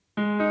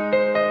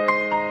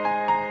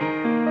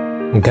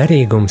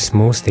Garīgums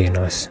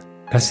mūsdienās.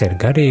 Kas ir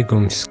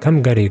garīgums, kam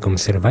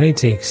garīgums ir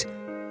vajadzīgs,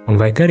 un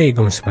vai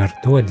garīgums var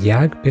dot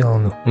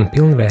jēgpilnu un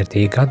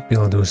pilnvērtīgu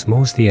atbildi uz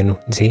mūsdienu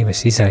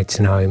dzīves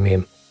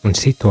izaicinājumiem un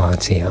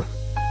situācijām?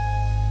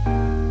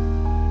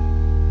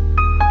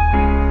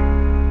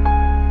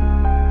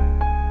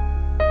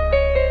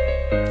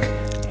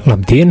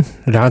 Labdien,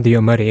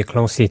 Radio Marija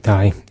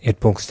klausītāji! Ir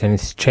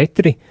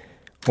 4,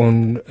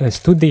 un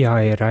studijā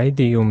ir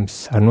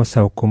raidījums ar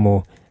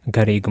nosaukumu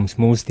Garīgums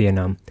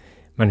mūsdienām.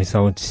 Mani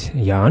sauc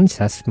Jānis,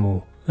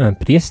 esmu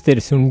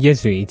priesteris un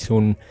jezuīts,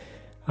 un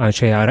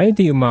šajā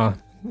raidījumā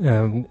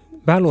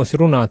vēlos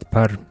runāt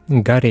par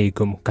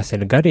garīgumu, kas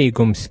ir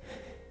garīgums,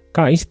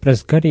 kā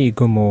izprast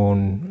garīgumu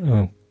un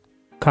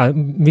kā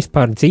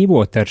vispār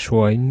dzīvot ar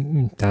šo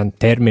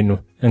terminu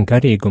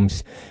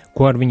garīgums,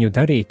 ko ar viņu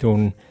darīt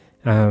un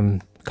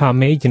kā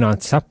mēģināt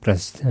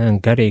saprast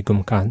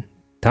garīgumu kā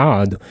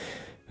tādu.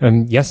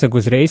 Jāsaka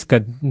uzreiz,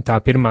 ka tā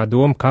pirmā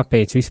doma,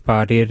 kāpēc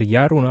vispār ir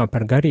jārunā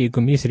par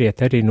garīgumu,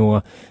 izriet arī no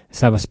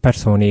savas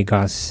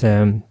personīgās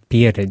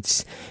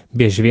pieredzes.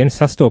 Bieži vien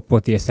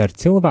sastopoties ar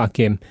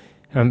cilvēkiem,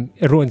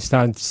 rodas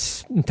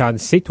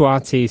tādas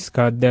situācijas,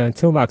 kad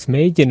cilvēks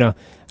mēģina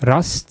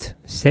rast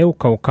sev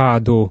kaut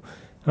kādu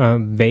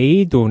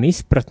veidu un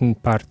izpratni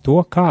par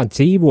to, kā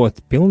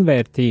dzīvot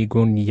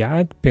pilnvērtīgu un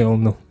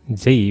jēgpilnu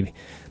dzīvi.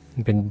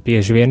 Bet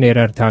bieži vien ir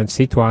ar tādas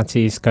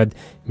situācijas, kad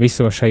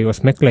visos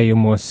šajos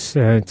meklējumos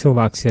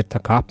cilvēks ir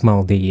tā kā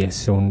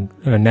apmaldījies un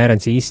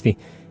neredz īsti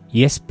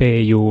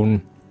iespēju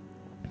un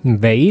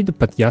veidu,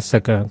 pat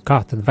jāsaka,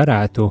 kā tad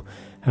varētu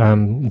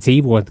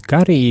dzīvot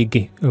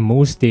garīgi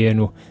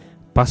mūsdienu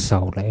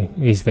pasaulē.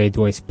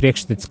 Izveidojas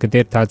priekšstats, kad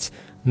ir tāds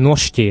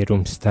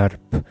nošķīrums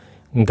starp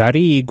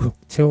garīgu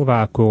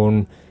cilvēku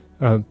un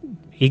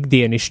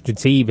ikdienišķu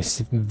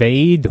dzīves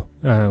veidu,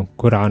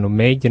 kurā nu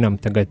mēģinam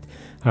tagad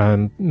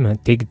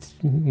tikt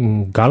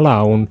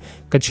galā, un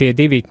kad šie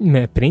divi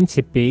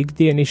principi,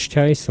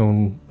 ikdienišķais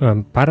un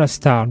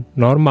parastā,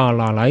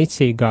 normālā,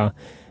 laicīgā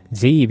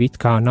dzīve it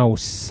kā nav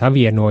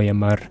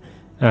savienojama ar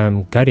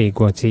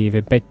garīgo dzīvi,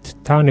 bet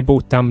tā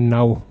nebūtu, tam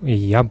nav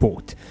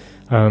jābūt.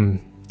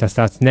 Tas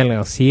tāds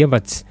neliels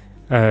ievads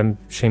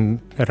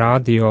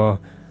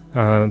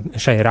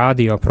šai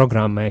radio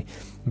programmai,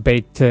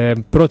 bet,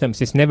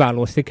 protams, es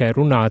nevēlos tikai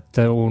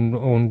runāt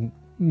un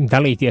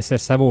dalīties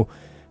ar savu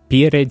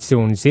pieredzi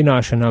un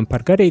zināšanām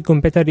par garīgumu,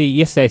 bet arī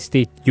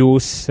iesaistīt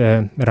jūs,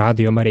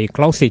 Radio Marija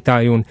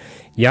klausītāji, un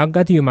ja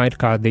gadījumā ir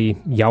kādi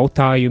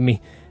jautājumi,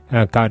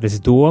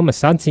 kādas domas,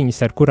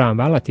 atziņas, ar kurām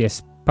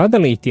vēlaties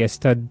padalīties,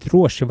 tad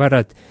droši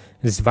varat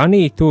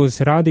zvanīt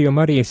uz Radio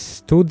Marijas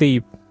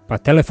studiju pa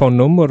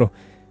telefonu numuru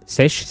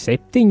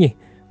 67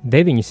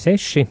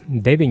 96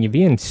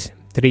 91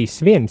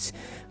 31,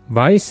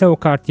 vai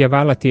savukārt, ja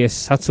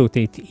vēlaties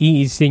atsūtīt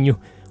īziņu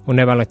un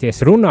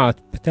nevēlaties runāt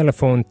pa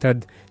telefonu,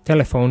 tad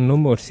telefona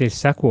numurs ir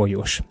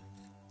sekojošs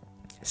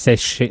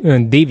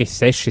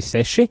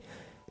 266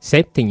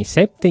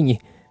 77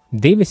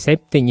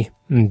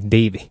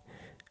 272.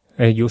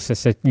 Jūs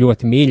esat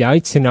ļoti mīļi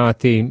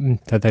aicināti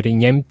tad arī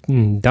ņemt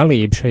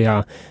dalību šajā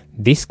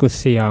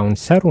diskusijā un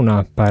sarunā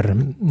par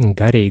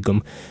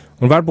garīgumu.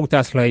 Un varbūt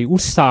tās, lai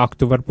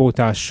uzsāktu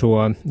šo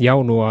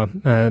jauno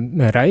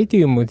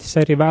raidījumu, es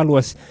arī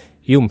vēlos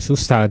jums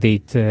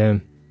uzstādīt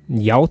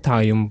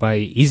jautājumu vai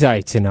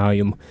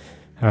izaicinājumu.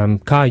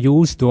 Kā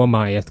jūs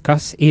domājat,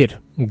 kas ir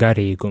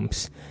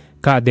garīgums?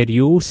 Kāda ir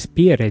jūsu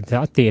pieredze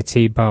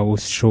attiecībā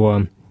uz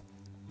šo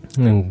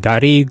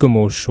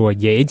garīgumu, uz šo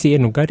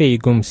jēdzienu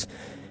garīgums?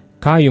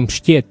 Kā jums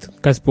šķiet,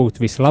 kas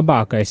būtu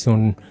vislabākais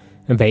un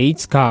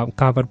veids, kā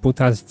varbūt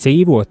tās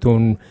dzīvot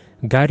un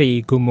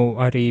garīgumu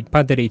arī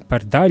padarīt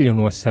par daļu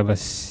no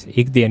savas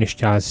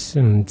ikdienišķās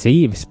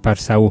dzīves,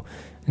 par savu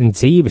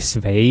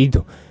dzīves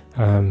veidu?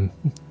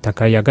 Tā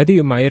kā, ja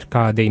gadījumā ir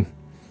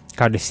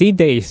kādas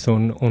idejas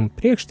un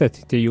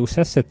priekšstati, tad jūs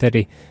esat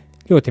arī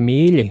ļoti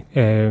mīļi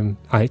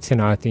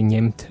aicināti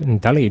ņemt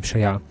dalību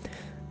šajā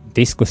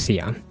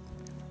diskusijā.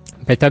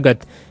 Bet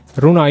tagad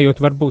runājot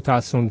varbūt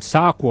tās un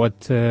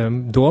sākot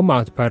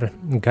domāt par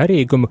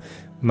garīgumu,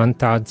 man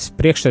tāds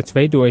priekšstats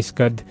veidojas,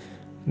 kad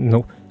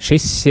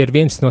šis ir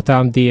viens no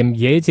tādiem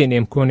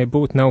jēdzieniem, ko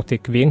nebūtu nav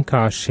tik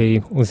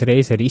vienkārši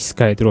uzreiz arī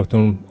izskaidrot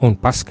un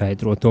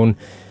paskaidrot. Un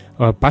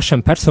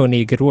pašam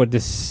personīgi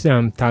rodas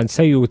tāda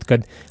sajūta,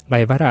 kad,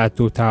 lai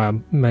varētu tā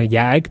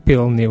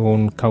jēgpilni un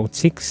kaut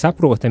cik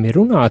saprotami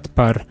runāt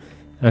par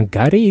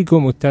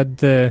garīgumu, tad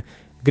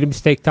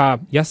gribas teikt tā,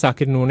 jāsāk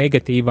ir no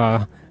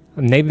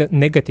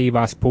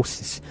negatīvās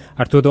puses.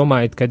 Ar to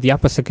domājot, kad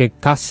jāpasaka,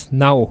 kas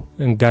nav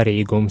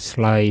garīgums,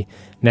 lai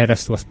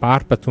nerastos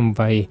pārpratumi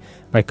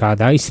vai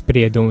kāda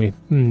aizspriedumi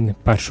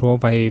par šo,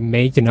 vai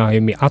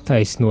mēģinājumi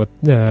attaisnot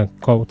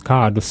kaut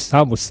kādus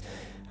savus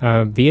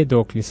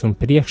viedokļus un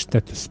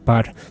priekšstatus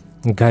par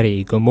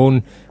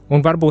garīgumu.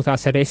 Un varbūt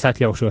tās arī es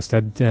atļaušos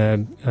tad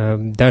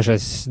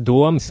dažas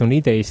domas un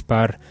idejas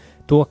par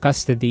to,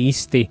 kas tad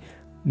īsti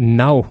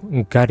nav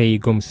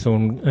garīgums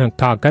un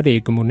kā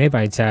garīgumu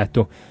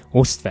nevajadzētu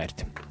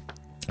uztvert.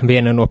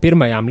 Viena no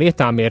pirmajām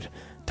lietām ir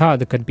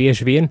tāda, ka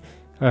bieži vien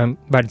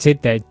var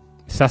dzirdēt,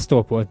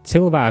 sastopot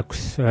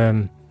cilvēkus,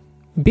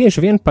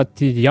 bieži vien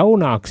pat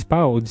jaunāks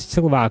paudzes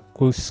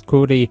cilvēkus,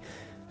 kuri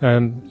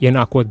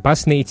ienākot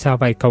baznīcā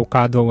vai kaut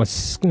kādos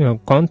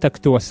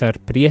kontaktos ar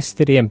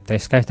priesteriem, tā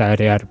skaitā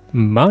arī ar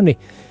mani,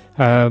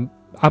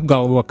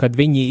 apgalvo, ka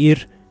viņi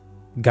ir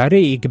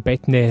garīgi,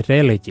 bet ne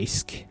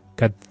reliģiski,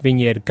 kad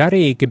viņi ir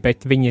garīgi,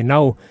 bet viņi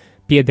nav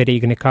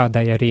piederīgi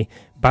nekādai arī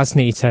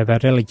baznīcai vai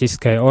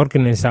reliģiskai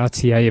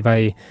organizācijai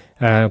vai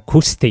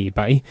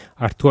kustībai,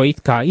 ar to it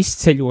kā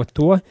izceļot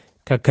to,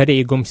 ka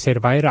garīgums ir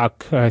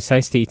vairāk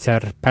saistīts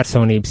ar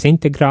personības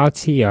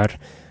integrāciju,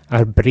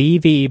 ar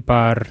brīvību,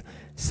 ar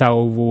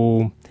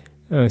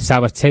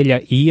sava ceļa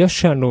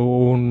iešanu,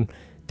 un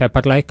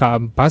tāpat laikā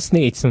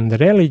baznīca un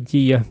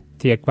reliģija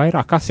tiek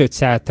vairāk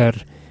asociēta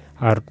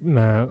ar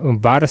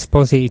varas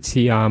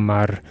pozīcijām,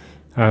 ar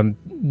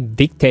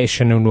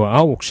diktēšanu no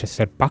augšas,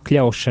 ar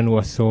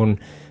pakļaušanos un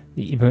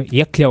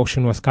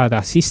iekļaušanos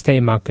kādā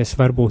sistēmā, kas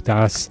varbūt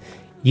tās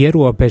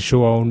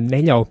ierobežo un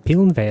neļauj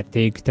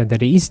pilnvērtīgi tad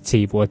arī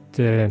izdzīvot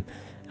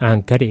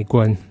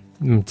garīgo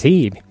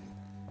dzīvi.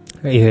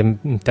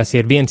 Tas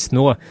ir viens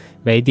no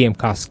veidiem,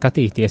 kā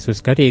skatīties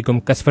uz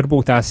garīgumu, kas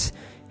varbūt tās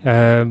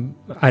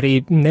arī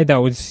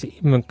nedaudz,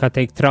 kā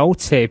teikt,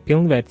 traucē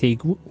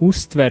pilnvērtīgi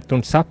uztvert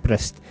un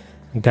saprast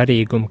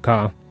garīgumu kā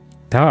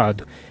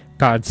tādu.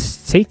 Kāds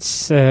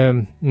cits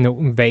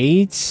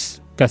veids,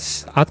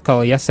 kas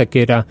atkal, jāsaka,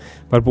 ir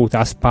varbūt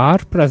tās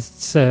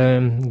pārprasts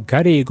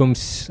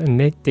garīgums,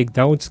 netik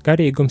daudz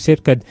garīgums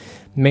ir, kad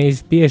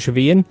mēs bieži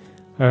vien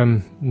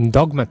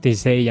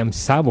dogmatizējam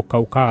savu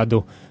kaut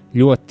kādu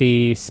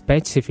ļoti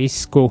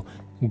specifisku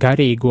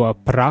garīgo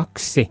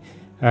praksi,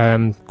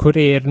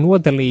 kuri ir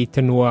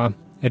nodalīta no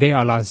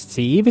reālās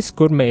dzīves,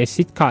 kur mēs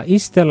it kā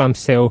izdelam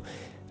sev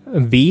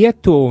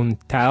vietu un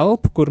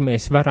telpu, kur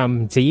mēs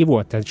varam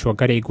dzīvot šo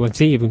garīgo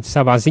dzīvi, un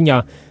savā ziņā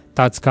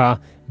tāds kā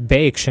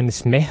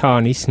bēgšanas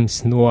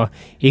mehānisms no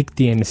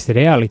ikdienas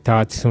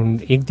realitātes un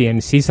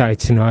ikdienas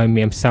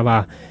izaicinājumiem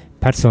savā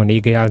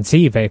personīgajā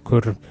dzīvē,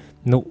 kur,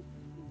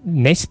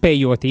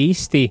 nespējot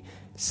īsti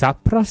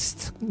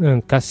saprast,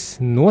 kas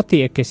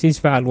notiek, es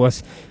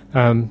izvēlos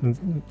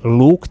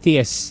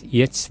lūgties,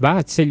 iet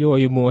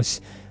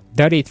svētceļojumos,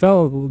 darīt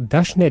vēl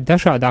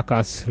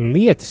dažādākās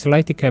lietas,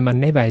 lai tikai man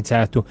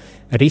nevajadzētu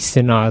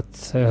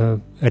risināt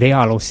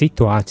reālo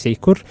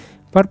situāciju, kur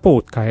var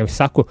būt, kā jau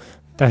saku,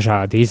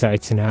 dažādi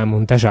izaicinājumi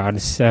un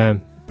dažādas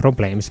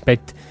problēmas,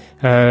 bet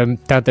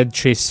tātad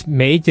šis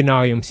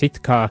mēģinājums it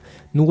kā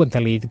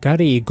nodalīt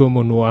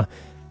garīgumu no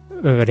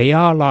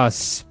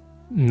reālās,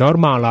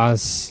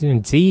 normālās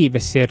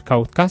dzīves ir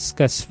kaut kas,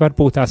 kas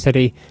varbūt tās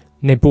arī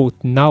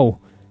nav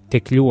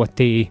tik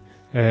ļoti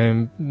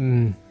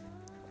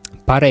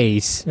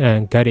pareizs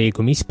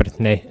garīguma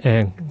izpratne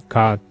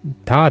kā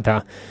tādā.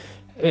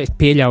 Es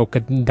pieļauju, ka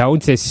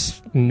daudz es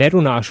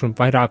nerunāšu un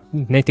vairāk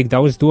netik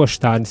daudz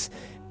došu tādas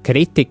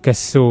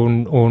kritikas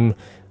un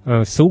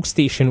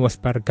sūkstīšanos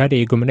par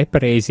garīguma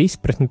nepareizi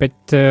izpratni,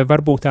 bet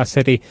varbūt tās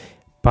arī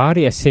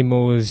pāriesim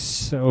uz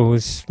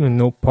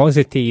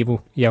pozitīvu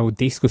jau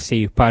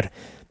diskusiju par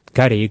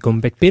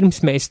garīgumu, bet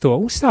pirms mēs to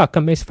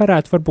uzsākam, mēs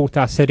varētu varbūt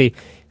tās arī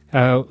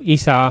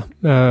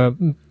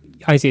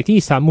aiziet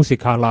īsā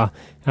muzikālā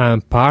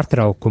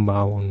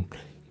pārtraukumā un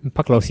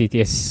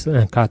paklausīties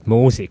kādu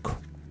mūziku.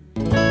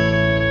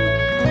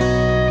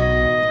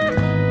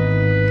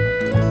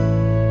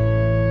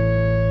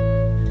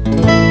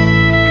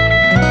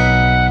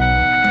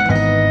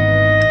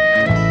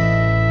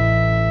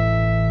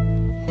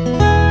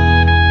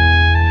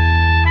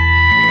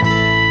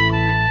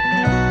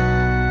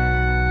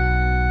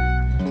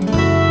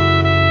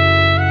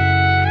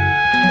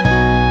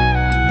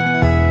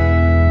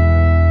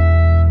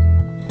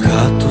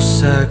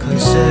 Sēkli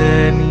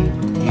zemi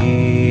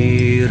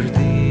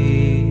irdī,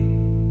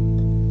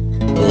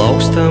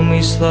 laukstam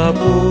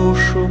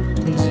izslāpušu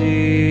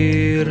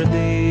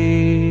dzirdī.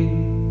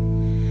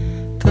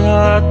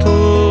 Tā tu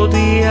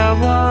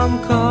Dievam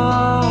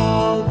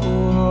kalpo,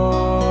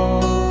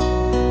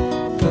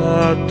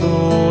 tā tu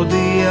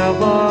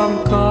Dievam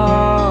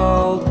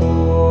kalpo.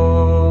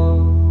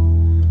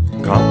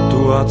 Kad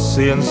tu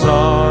atsien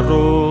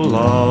zāru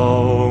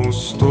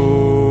laustu,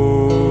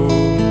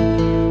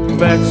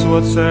 veco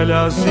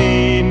ceļa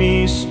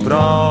zīmi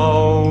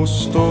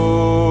spraustu,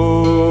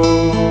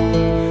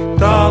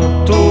 tad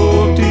tu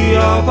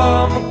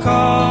Dievam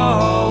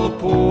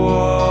kalpo,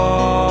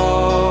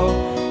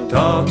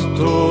 tad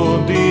tu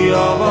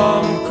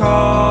Dievam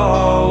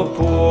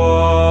kalpo.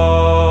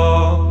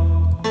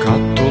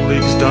 Kad tu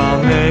ligzdā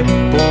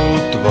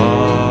nebūt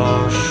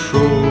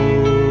vašu,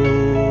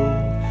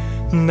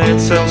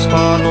 necels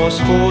pārnos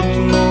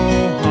putnu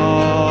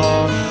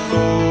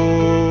ašu,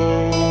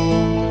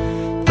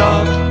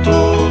 tad tu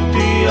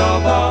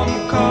Dievam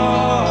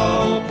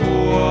kalpo,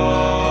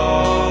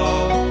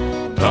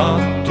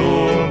 tad tu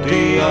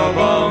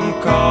Dievam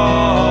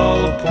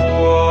kalpo.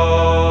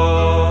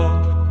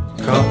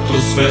 Kad tu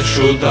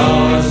svešu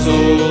dārzu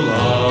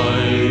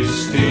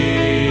laisti,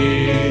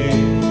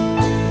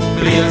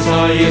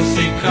 priecājies,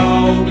 cik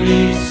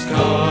augļi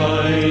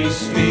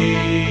skaisti.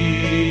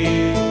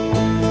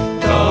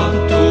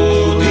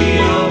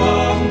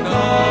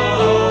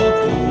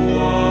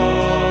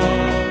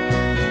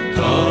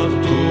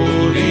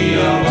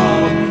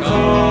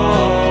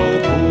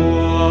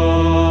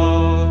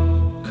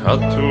 kad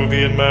tu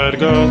vienmēr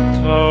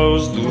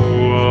gatavs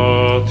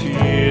doties,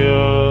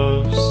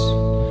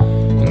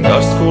 un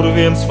tas, kur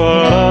viens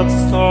var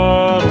atstāroties,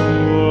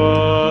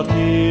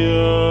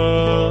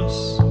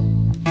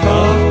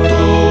 tad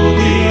tu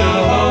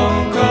Dievam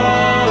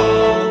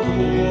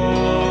kalpo,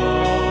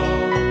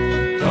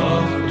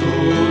 tad tu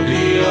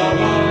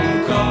Dievam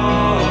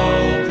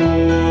kalpo,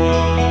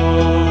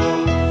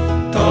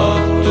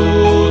 tad tu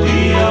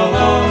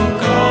Dievam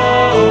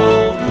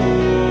kalpo,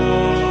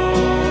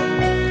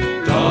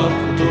 tad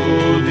tu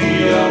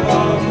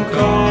Dievam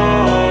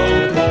kalpo,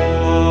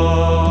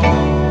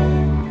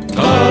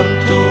 tad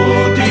tu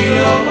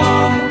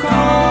Dievam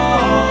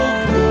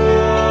kalpo,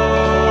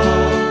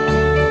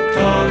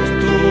 tad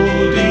tu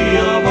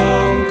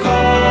Dievam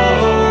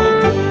kalpo,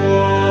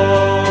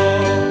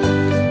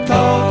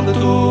 tad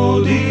tu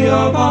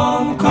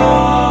Dievam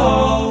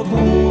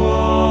kalpo,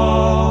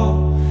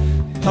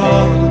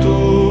 tad tu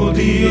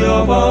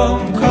Dievam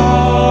kalpo.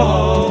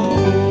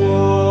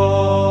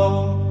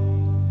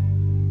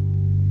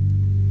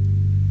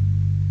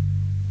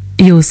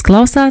 Jūs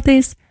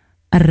klausāties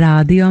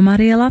Radio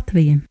Marija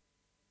Latvija.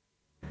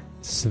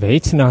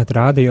 Sveicināti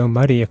Radio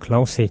Marija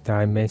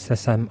klausītāji, mēs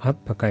esam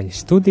atpakaļ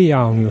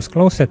studijā un jūs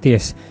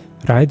klausāties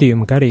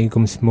raidījuma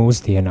garīgums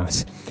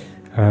mūsdienās.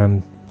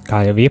 Kā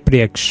jau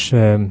iepriekš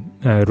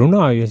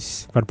runāju,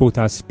 es varbūt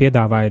tās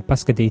piedāvāju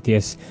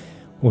paskatīties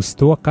uz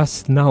to,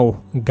 kas nav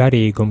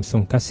garīgums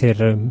un kas ir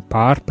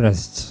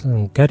pārprasts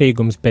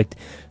garīgums, bet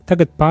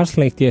tagad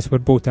pārslēgties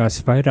varbūt tās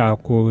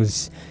vairāk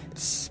uz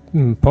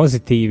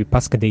pozitīvi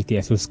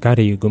paskatīties uz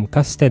garīgumu.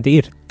 Kas tad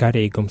ir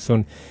garīgums?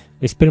 Un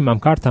vispirmām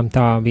kārtām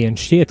tā vien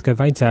šķiet, ka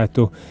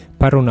vajadzētu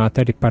parunāt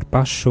arī par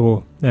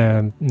pašu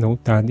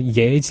tādu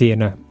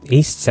jēdziena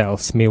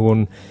izcelsmi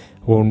un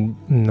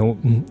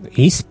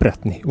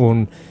izpratni.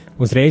 Un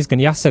uzreiz gan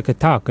jāsaka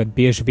tā, ka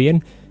bieži vien,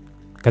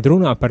 kad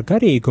runā par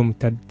garīgumu,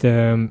 tad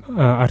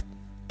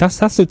tas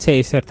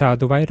asociējas ar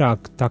tādu vairāk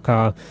tā kā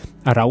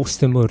ar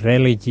austrumu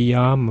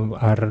reliģijām,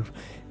 ar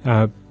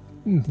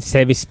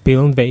sevis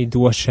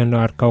pilnveidošanu,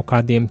 ar kaut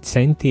kādiem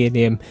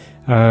centieniem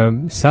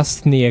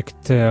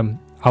sasniegt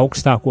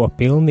augstāko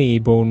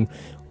pilnību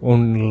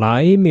un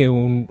laimi,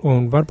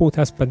 un varbūt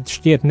tās pat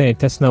šķiet, nē,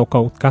 tas nav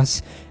kaut kas,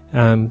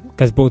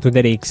 kas būtu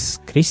derīgs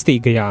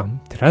kristīgajā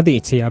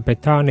tradīcijā, bet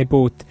tā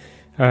nebūtu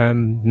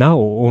nav,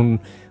 un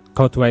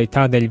kaut vai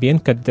tādēļ vien,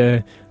 kad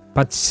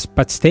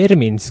pats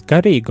termins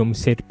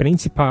garīgums ir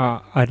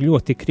principā ar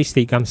ļoti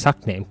kristīgām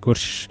saknēm,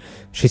 kurš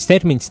šis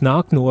termins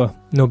nāk no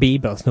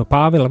Bībeles, no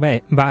Pāvila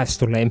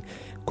vēstulēm,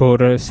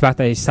 kur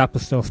svētais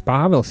apostols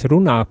Pāvils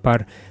runā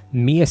par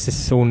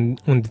miesas un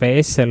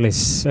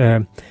dvēseles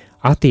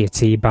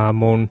attiecībām,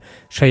 un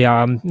šajā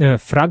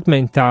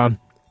fragmentā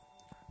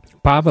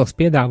Pāvils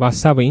piedāvā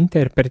savu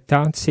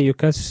interpretāciju,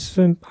 kas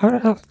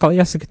atkal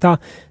jāsaka tā,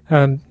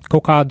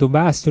 kaut kādu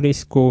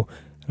vēsturisku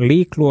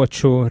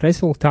līkloču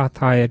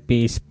rezultātā ir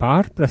bijis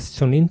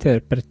pārprasts un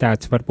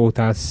interpretēts varbūt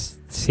tās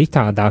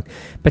citādāk.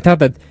 Bet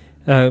tātad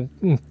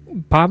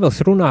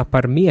Pāvils runā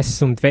par miesas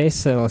un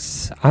dvēseles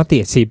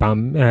attiecībām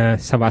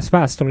savās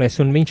vēstulēs,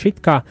 un viņš it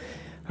kā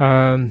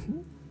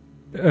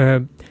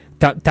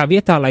tā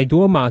vietā, lai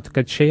domātu,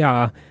 ka šajā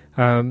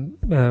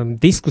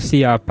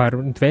diskusijā par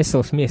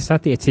dvēseles miesas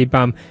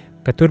attiecībām,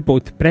 ka tur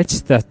būtu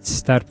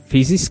pretstats starp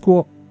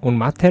fizisko un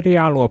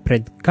materiālo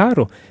pret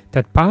garu,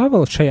 tad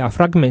Pāvils šajā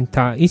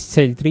fragmentā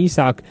izceļ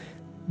drīzāk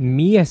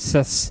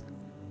miesas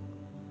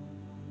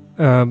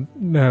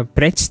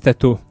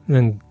pretstatu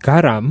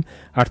garam,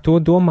 ar to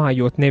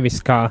domājot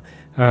nevis kā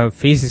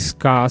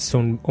fiziskās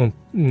un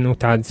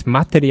tādas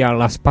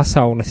materiālās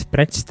pasaules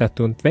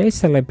pretstatu un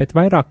dvēsele, bet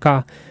vairāk kā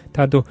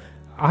tādu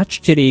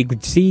atšķirīgu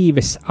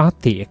dzīves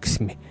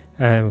attieksmi,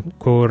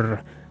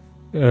 kur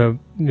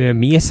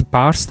miesa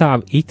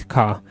pārstāv it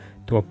kā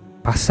to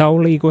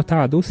pasaulīgo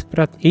tādu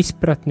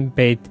izpratni,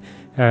 bet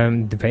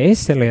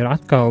dvēsele ir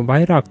atkal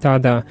vairāk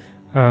tādā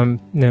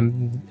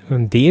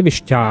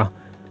dievišķā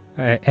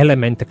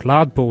elementa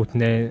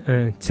klātbūtne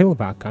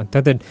cilvēkā.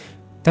 Tad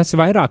tas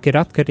vairāk ir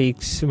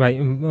atkarīgs vai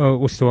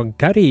uz to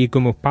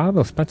garīgumu.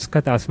 Pāvils pats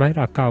skatās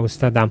vairāk kā uz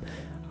tādām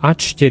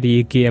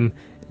atšķirīgām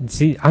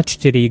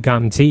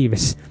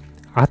dzīves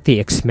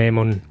attieksmēm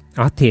un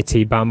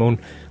attiecībām, un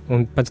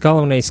pats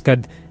galvenais, kad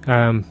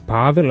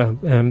Pāvila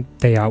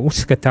tajā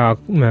uzskatā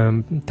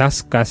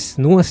tas, kas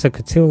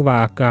nosaka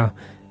cilvēka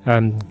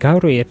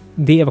garu, ir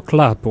Dieva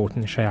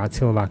klātbūtne šajā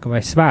cilvēkā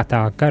vai svētā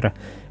gara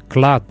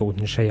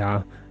klātbūtne šajā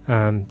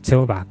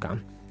cilvēkā.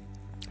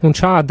 Un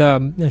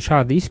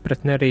šāda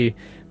izpratne arī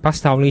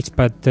pastāv līdz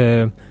pat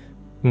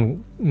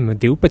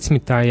 12.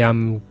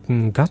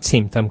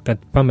 gadsimtam, kad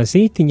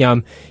pamazītiņām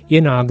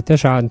ienāk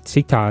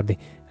dažādi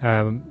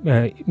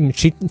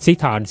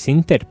citādas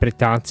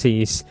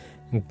interpretācijas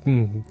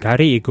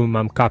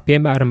garīgumam, kā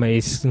piemēram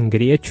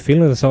grieķu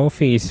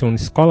filozofijas un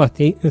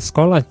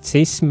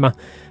skolacisma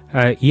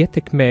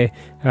ietekmē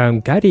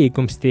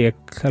garīgums tiek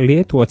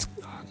lietots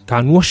kā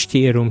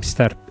nošķīrums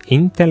starp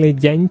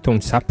inteliģentu un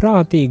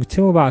saprātīgu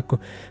cilvēku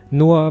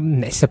no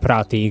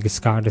nesaprātīgas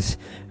kādas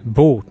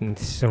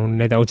būtnes, un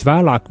nedaudz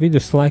vēlāk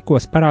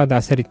viduslaikos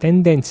parādās arī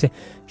tendence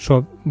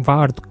šo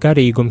vārdu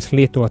garīgums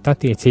lietot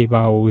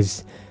attiecībā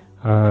uz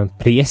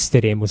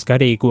priesteriem, uz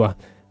garīgo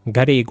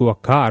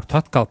kārtu.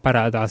 Atkal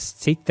parādās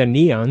cita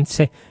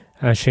nianse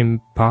šim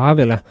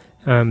Pāvila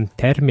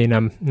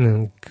terminam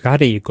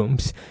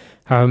garīgums.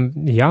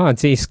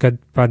 Jāatzīst, ka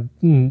pat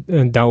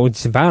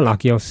daudz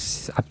vēlāk, jau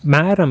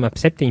apmēram ap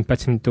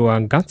 17.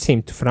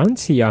 gadsimtu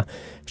Francijā,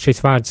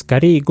 šis vārds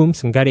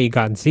garīgums un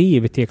garīgā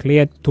dzīve tiek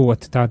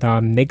lietot tādā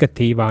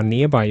negatīvā,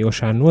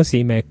 nievājošā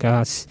nozīmē,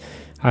 kas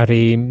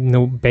arī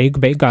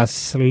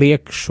beigās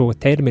liek šo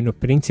terminu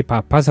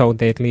principā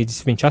pazaudēt,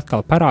 līdz viņš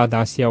atkal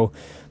parādās jau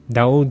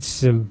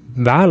daudz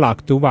vēlāk,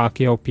 tuvāk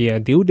jau pie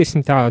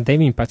 20. un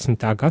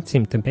 19.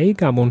 gadsimta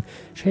beigām, un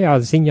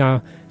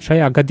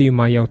šajā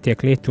gadījumā jau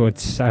tiek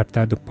lietots ar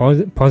tādu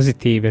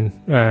pozitīvu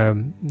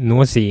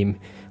nozīmi,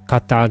 kā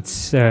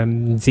tāds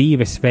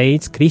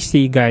dzīvesveids,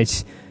 kristīgais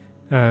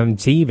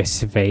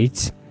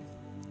dzīvesveids.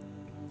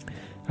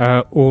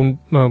 Un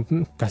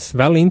kas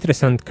vēl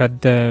interesanti, kad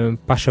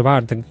paša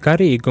vārda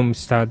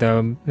garīgums, tāda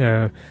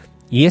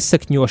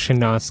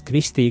iesakņošanās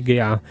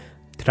kristīgajā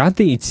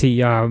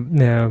tradīcijā,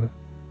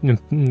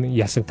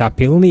 jāsaka tā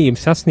pilnība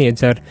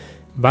sasniedz ar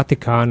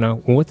Vatikāna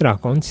otrā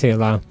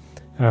koncilā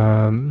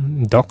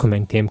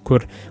dokumentiem,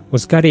 kur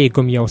uz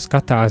garīgumu jau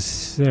skatās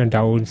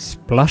daudz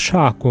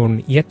plašāk un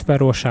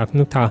ietverošāk,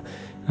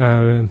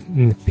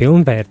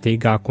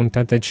 pilnvērtīgāk, un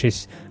tātad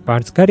šis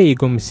vārds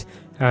garīgums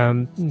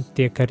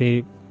tiek arī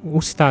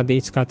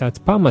uzstādīts kā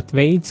tāds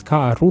pamatveids,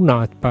 kā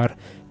runāt par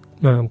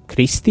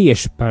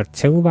kristiešu, par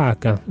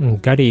cilvēka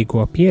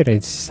garīgo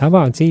pieredzi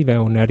savā dzīvē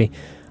un arī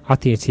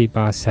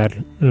attiecībās ar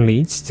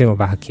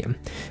līdzcilvēkiem.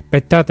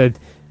 Bet tātad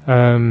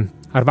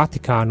ar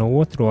Vatikānu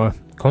otro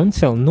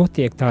koncilu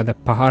notiek tāda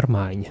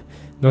pārmaiņa.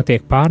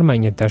 Notiek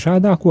pārmaiņa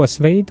dažādākos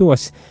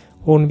veidos,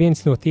 un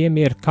viens no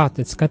tiem ir, kā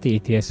tad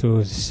skatīties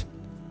uz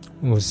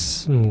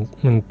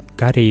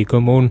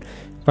garīgumu, un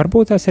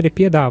varbūt tās arī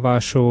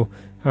piedāvāšu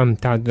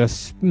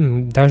tādas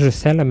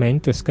dažus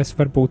elementus, kas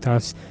varbūt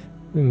tās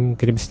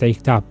gribas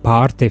teikt tā,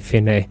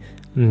 pārdefinē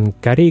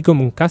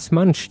garīgumu, un kas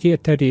man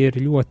šķiet arī ir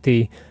ļoti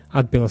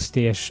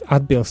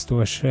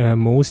atbilstoši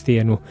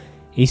mūsdienu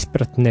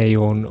izpratnei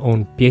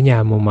un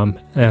pieņēmumam,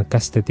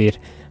 kas tad ir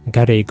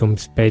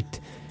garīgums,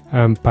 bet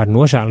par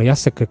nožēlu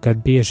jāsaka, ka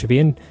bieži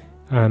vien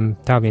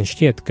tā vien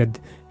šķiet, kad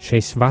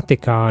šis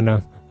Vatikāna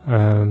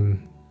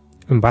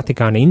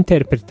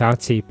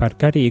interpretācija par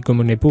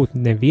garīgumu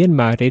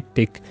nevienmēr ir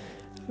tik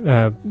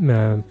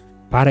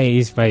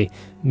pareizi vai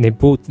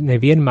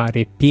nevienmēr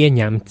ir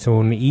pieņemts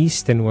un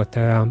īstenot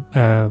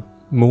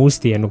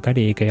mūsdienu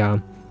garīgajā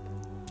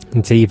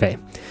dzīvē.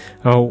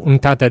 Un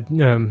tātad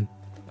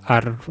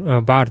ar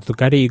vārdu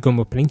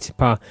garīgumu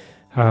principā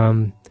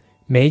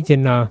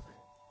mēģina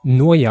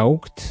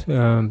nojaukt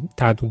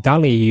tādu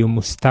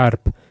dalījumu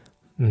starp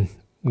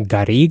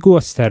garīgo,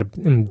 starp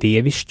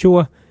dievišķo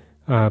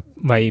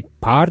vai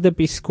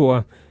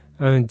pārdabisko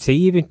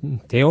dzīvi,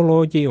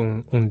 teoloģiju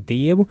un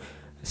dievu,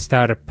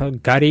 starp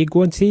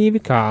garīgo dzīvi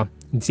kā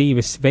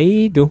dzīves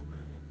veidu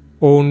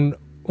un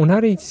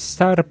arī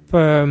starp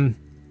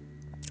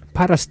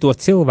parasto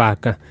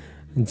cilvēka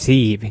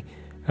dzīvi.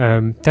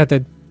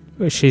 Tātad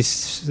šis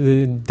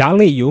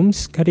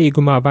dalījums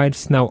garīgumā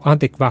vairs nav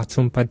adekvāts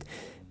un pat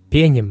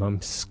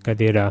pieņemams, kad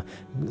ir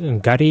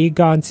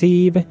garīgā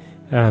dzīve,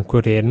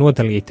 kur ir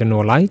nodalīta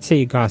no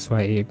laicīgās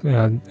vai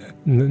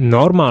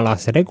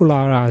normālās,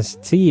 regulārās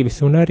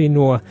dzīves un arī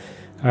no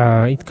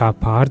it kā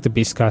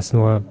pārdabiskās,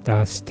 no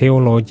tās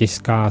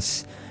teoloģiskās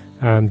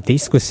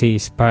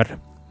diskusijas par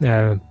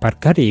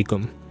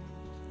garīgumu.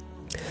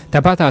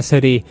 Tāpatās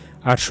arī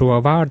ar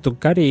šo vārdu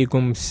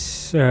garīgums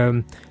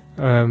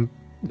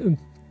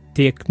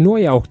tiek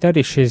nojaukt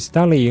arī šis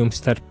dalījums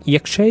starp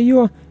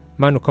iekšējo,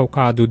 manu kaut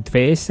kādu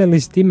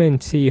dvēseles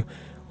dimensiju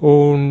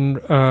un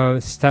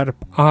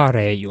starp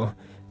ārējo,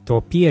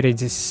 to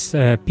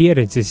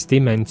pieredzes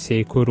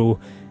dimensiju, kuru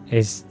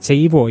es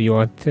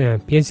dzīvojot,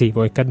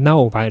 piedzīvoju, kad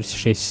nav vairs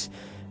šis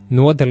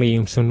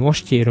nodalījums un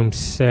nošķīrums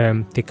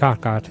tik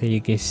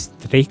ārkārtīgi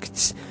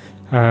strikts,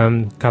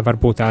 kā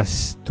varbūt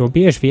tās to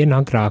bieži vien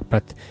agrāk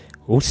pat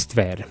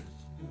uztvēra.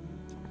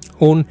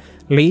 Un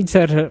līdz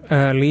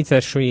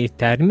ar šī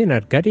termina,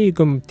 ar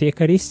garīgumu, tiek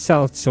arī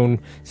izcelts un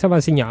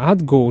savā ziņā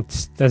atgūts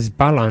tas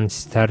balans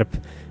starp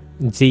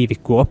dzīvi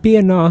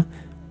kopienā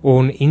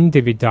un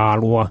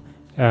individuālo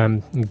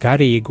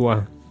garīgo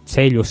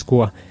ceļu, uz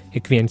ko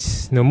ik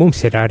viens no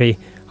mums ir arī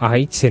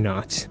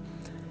aicināts.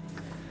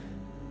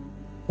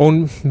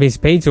 Un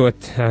visbeidzot,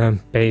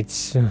 pēc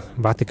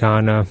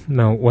Vatikāna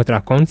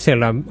otrā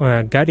koncila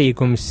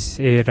garīgums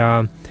ir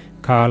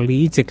kā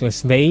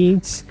līdzeklis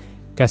veids,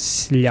 kas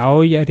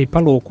ļauj arī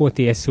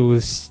palūkoties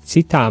uz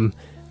citām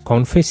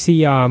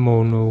konfesijām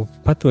un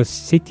pat uz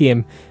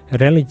citiem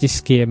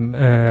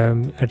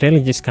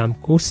reliģiskām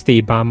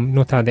kustībām,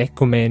 no tāda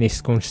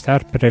ekumenisku un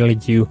starp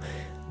reliģiju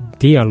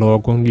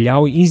dialogu un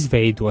ļauj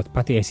izveidot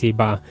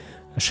patiesībā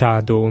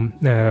šādu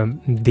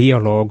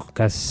dialogu,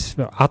 kas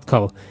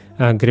atkal,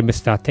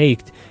 gribas tā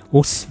teikt,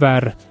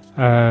 uzsver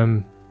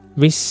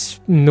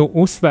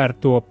uzsver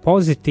to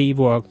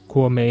pozitīvo,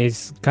 ko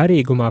mēs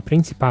garīgumā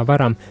principā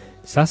varam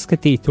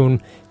saskatīt un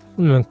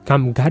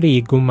kam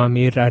garīgumam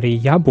ir arī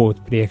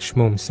jābūt priekš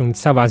mums. Un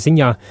savā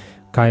ziņā,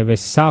 kā jau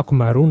es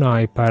sākumā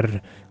runāju par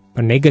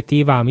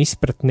negatīvām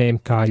izpratnēm,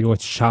 kā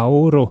ļoti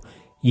šauru,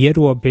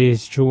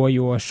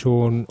 ierobežojošu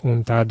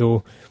un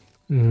tādu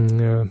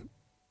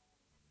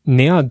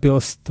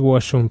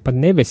neatbilstošu un pat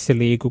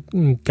neveselīgu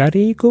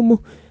garīgumu,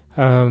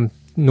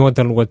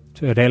 nodalot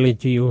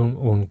reliģiju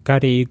un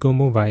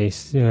garīgumu vai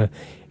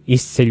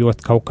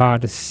izceļot kaut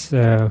kādas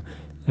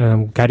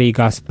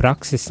garīgās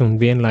prakses un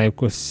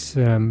vienlaikus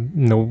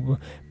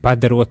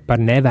padarot par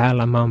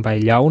nevēlamām vai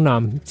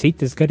ļaunām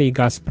citas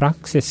garīgās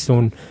prakses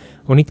un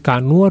it kā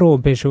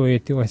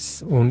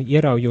norobežojoties un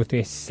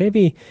ieraujoties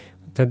sevi,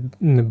 tad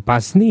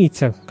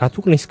baznīca,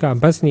 katoliskā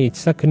baznīca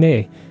saka, nē,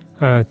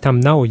 tam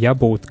nav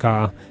jābūt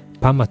kā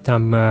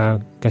pamatam,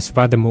 kas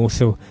vada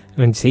mūsu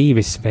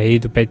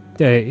dzīvesveidu, bet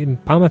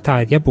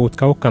pamatā ir jābūt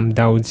kaut kam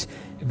daudz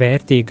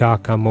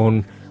vērtīgākam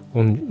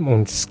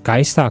un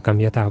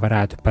skaistākam, ja tā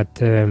varētu pat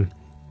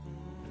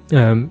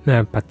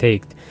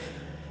teikt.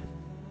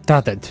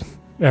 Tātad,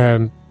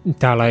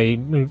 tā lai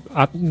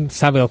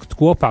savilkt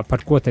kopā,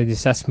 par ko tad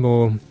es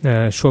esmu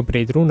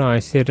šobrīd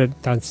runājis, ir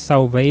tāds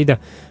savu veida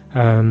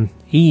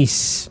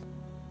īsa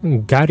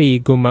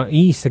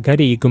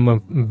garīguma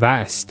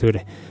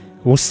vēsture,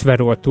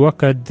 uzsverot to,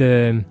 kad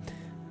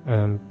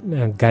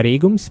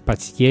garīgums,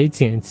 pats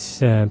jēdziens,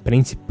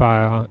 principā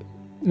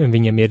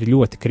viņam ir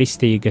ļoti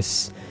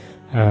kristīgas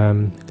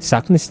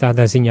saknes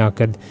tādā ziņā,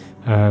 kad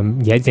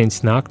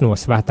jēdziens nāk no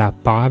Svētā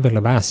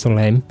Pāvila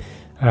vēstulēm,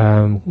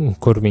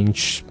 kur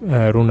viņš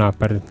runā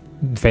par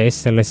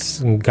dvēseles,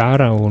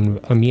 gara un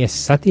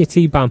miesas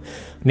attiecībām,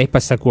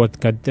 nepasakot,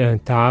 ka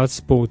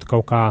tās būtu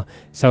kaut kā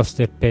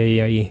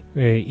savstarpēji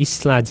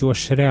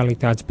izslēdzošas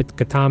realitātes, bet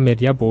ka tām ir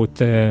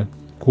jābūt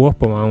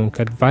kopumā, un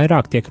kad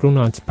vairāk tiek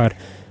runāts par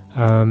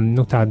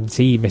tādu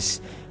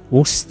dzīves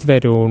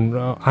uztveru un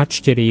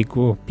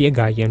atšķirīgu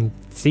piegājienu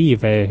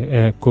dzīvē,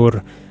 kur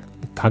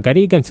kā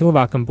garīgam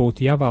cilvēkam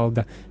būtu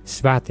jāvalda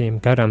svētajam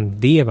garam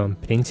Dievam,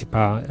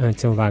 principā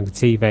cilvēka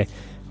dzīvē,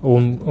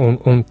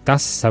 un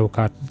tas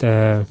savukārt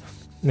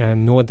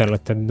nodala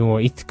tad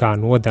it kā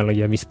nodala,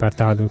 ja vispār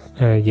tādu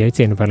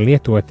jēdzienu var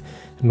lietot,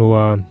 no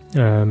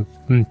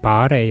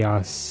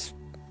pārējās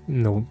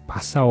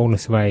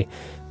pasaules vai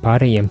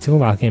pārējiem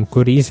cilvēkiem,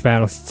 kuri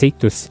izvēlas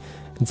citus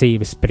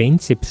dzīves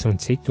principus un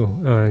citu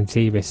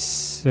dzīves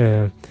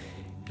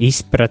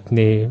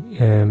izpratni,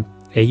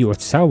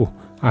 ejot savu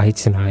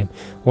aicinājumu.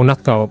 Un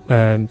atkal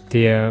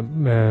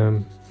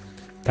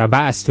tā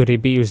vēsture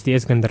bijusi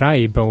diezgan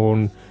raiba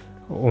un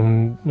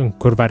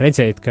kur var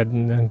redzēt, ka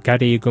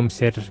garīgums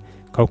ir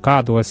kaut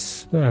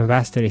kādos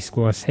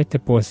vēsturiskos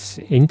etapos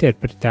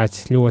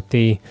interpretēts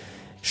ļoti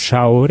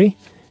šauri,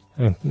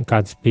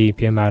 kāds bija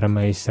piemēram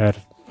ar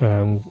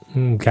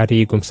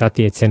garīgums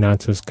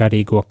attiecināts uz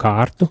garīgo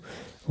kārtu,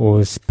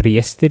 uz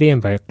priesteriem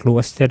vai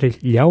klosteri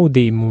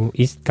ļaudīm,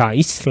 kā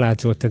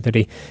izslēdzot tad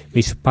arī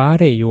visu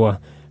pārējo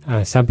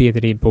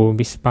sabiedrību,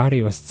 visu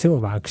pārējos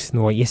cilvēkus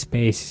no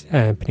iespējas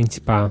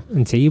principā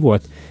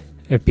dzīvot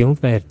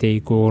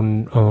pilnvērtīgu un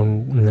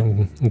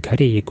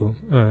garīgu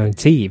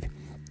dzīvi.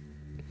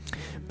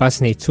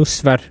 Baznīca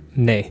uzsver,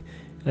 nē,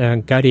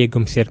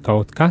 garīgums ir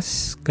kaut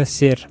kas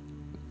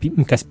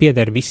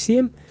pieder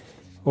visiem,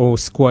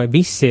 uz ko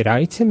visi ir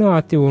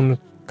aicināti un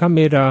kam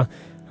ir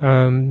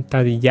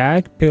tāda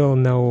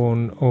jēgpilna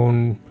un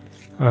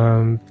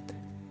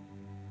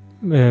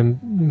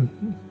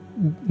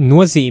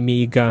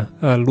nozīmīga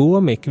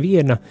loma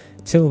ikviena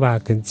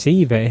cilvēka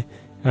dzīvē,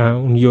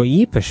 un jo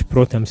īpaši,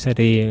 protams,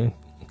 arī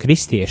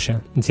kristieša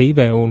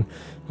dzīvē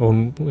un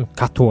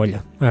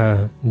katoļa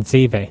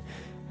dzīvē.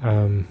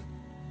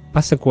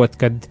 Pasakot,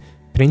 kad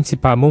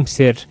principā mums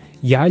ir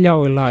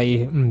jāļauj,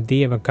 lai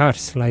Dieva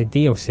gars, lai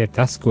Dievs ir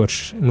tas,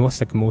 kurš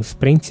nosaka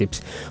mūsu principus.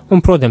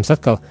 Un, protams,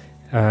 atkal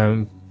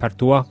par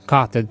to,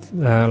 kā tad,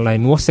 lai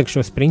nosaka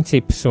šos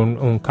principus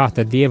un kā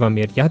tad Dievam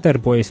ir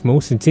jādarbojas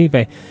mūsu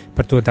dzīvē,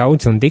 par to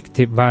daudz un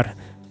dikti var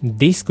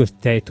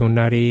diskutēt, un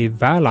arī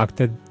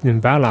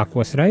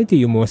vēlākos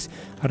raidījumos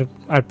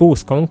ar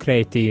būs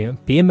konkrēti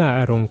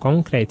piemēri un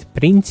konkrēti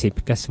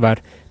principi, kas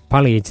var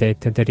palīdzēt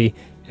tad arī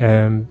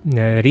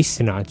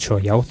risināt šo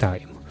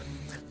jautājumu.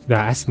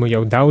 Esmu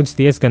jau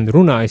diezgan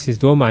runājis, es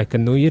domāju, ka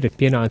ir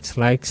pienācis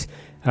laiks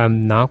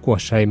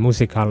nākošai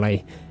muzikālai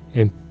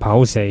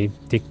pauzei.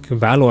 Tik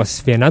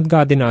vēlos vien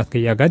atgādināt, ka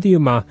ja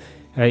gadījumā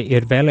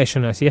ir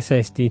vēlēšanās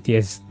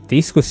iesaistīties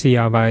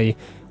diskusijā vai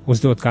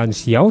uzdot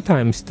kādus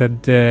jautājumus,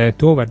 tad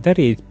to var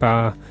darīt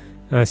pa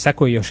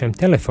sekojošiem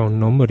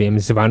telefonu numuriem,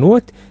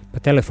 zvanot pa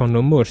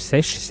telefonu numuru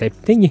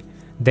 67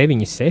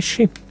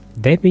 96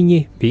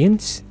 91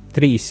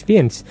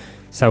 31.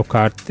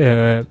 Savukārt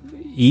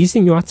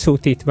īziņu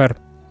atsūtīt var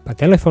pa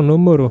telefonu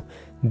numuru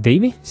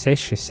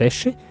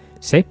 266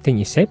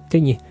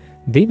 77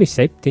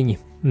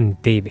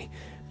 272.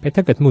 Bet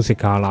tagad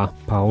muzikālā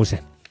pauze.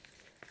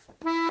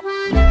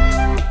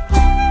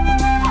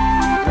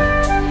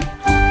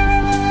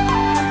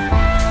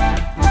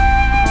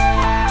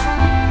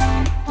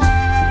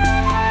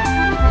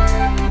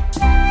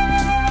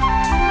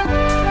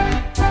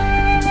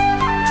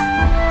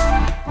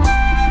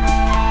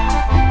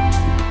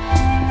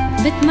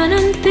 Bet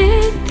manam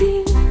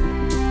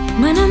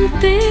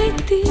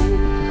tētim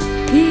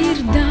ir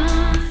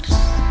dārs.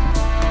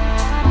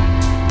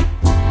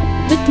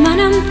 Bet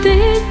manam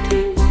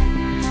tētim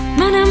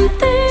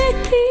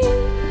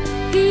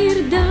ir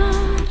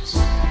dārs.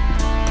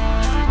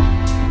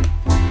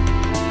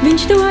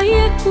 Viņš to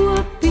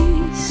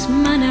iekopīs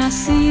manā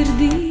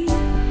sirdī.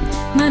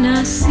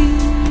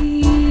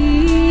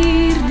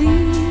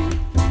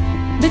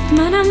 Bet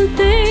manam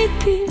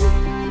tētim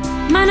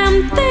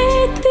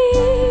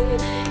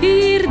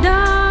ir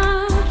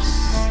dārs.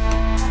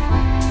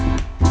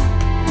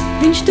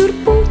 Viņš tur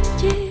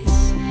puķes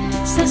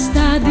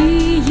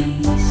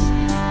sastādījis,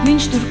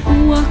 viņš tur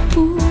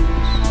kokus,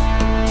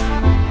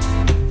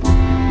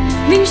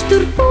 viņš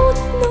tur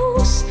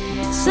putnus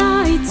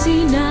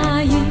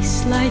saicinājis,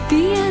 lai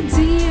tie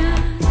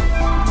dzied.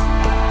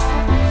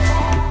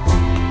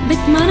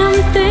 Bet manam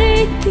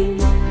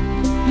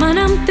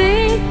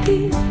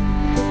tētim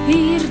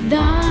ir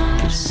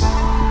dārs.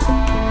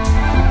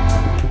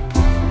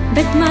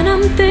 Bet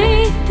manam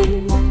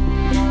tētim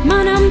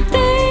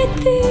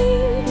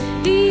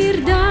ir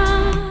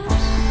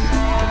dārs.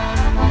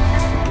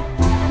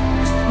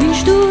 Viņš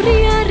tur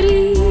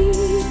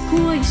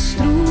ierīkojas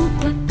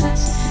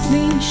strūklakas,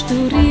 viņš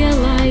tur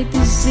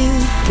ielaidis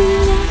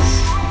ziltiņas,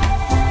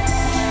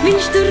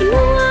 viņš tur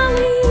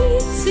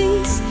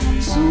nolīdzis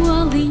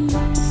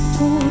soliņu,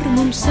 kur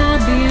mums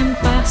abiem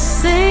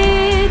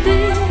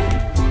pasēdēt.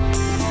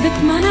 Bet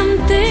manam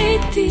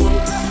tētim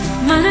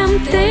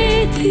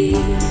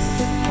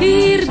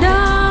ir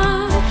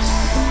dārs.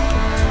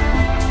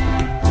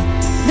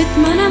 Bet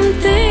manam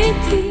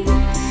tētim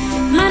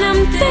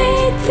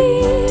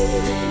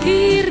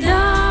ir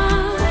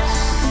dārs.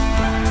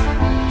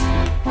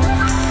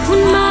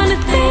 Un mana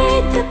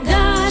tēta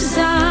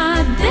dārzā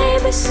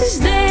debesis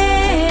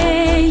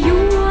dejo.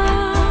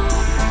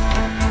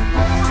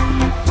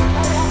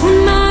 Un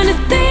mana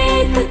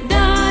tēta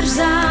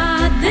dārzā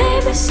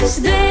debesis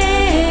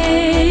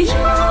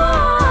dejo.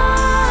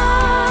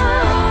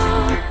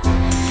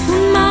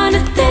 Un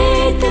mana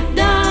tēta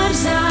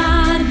dārzā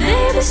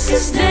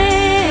debesis dejo.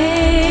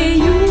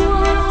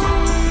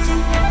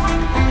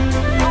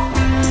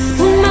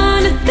 Un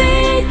mana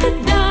tēta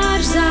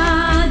dārzā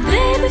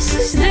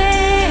debesis dejo.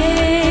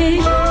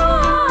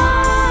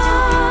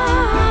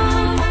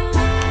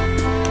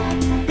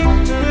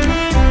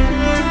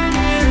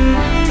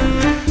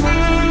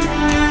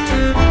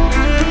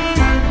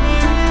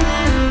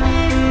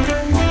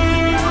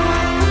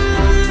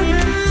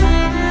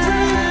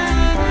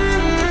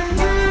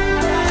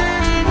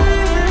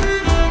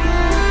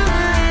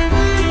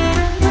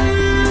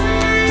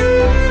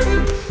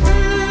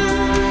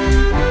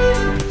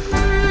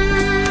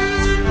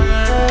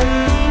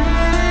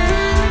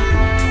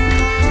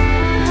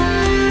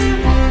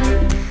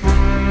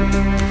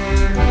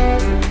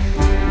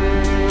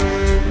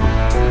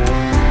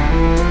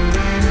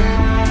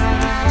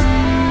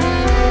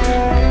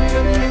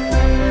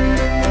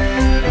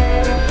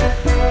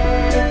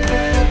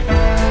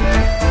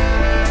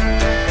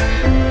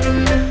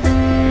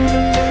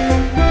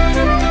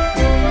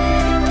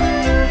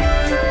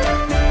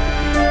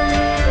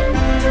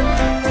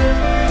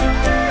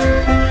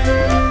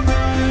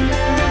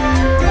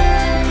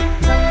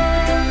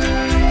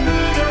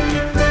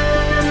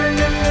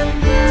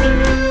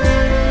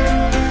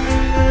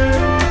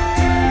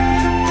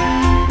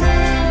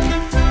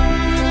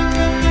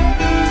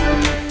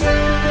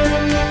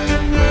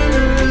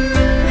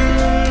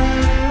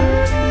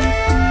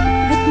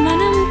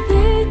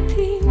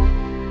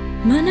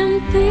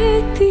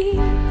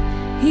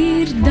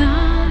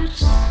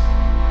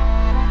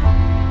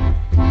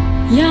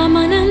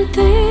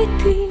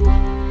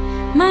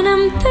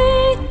 Manam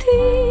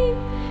tētim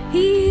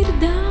ir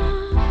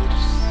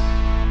dārs.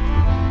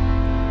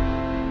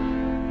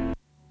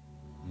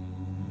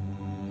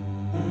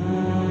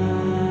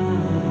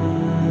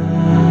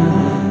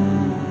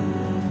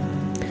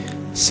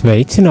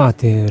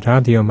 Sveicināti,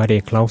 radījuma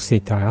arī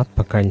klausītāji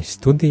atpakaļ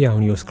studijā,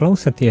 un jūs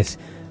klausaties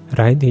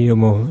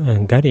raidījumu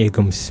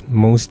Garīgums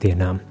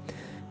mūsdienām.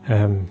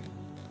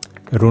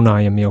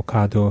 Runājam jau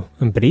kādu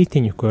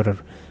brītiņu, kur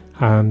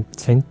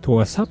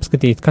centos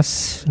apskatīt, kas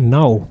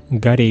nav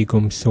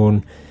garīgums,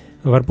 un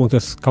varbūt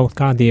uz kaut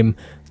kādiem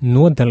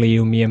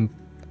nodalījumiem,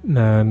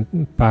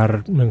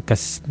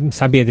 kas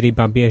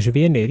sabiedrībā bieži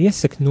vien ir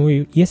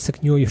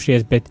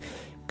iesakņojušies, bet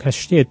kas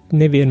šķiet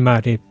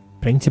nevienmēr ir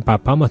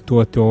principā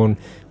pamatoti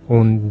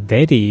un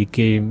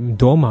derīgi,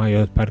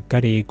 domājot par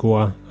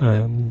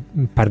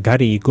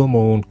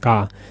garīgumu un kā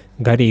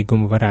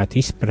garīgumu varētu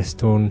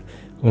izprast un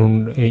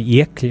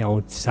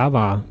iekļaut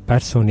savā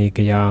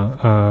personīgajā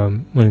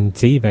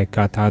dzīvē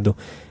kā tādu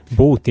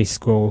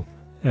būtisku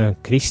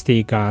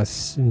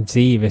kristīgās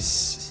dzīves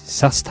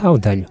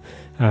sastāvdaļu.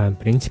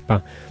 principā.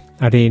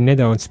 Arī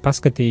nedaudz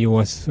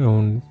paskatījos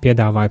un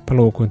piedāvāju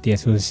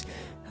palūkoties uz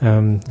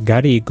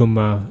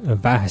garīguma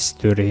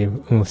vēsturi,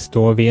 uz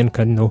to vien,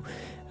 ka,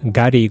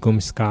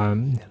 garīgums kā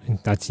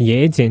tāds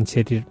jēdziens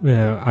ir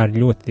ar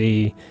ļoti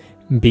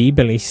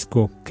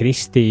bībelisku,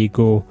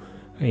 kristīgu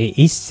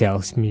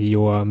izcelsmi,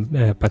 jo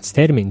pats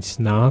termins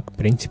nāk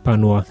principā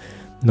no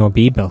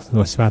Bībeles,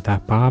 no Svētā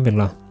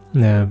Pāvila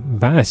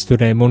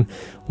vēsturēm,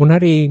 un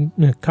arī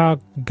kā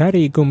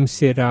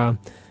garīgums ir,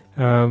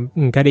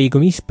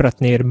 garīguma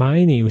izpratne ir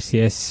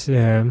mainījusies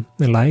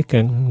laika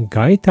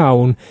gaitā,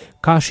 un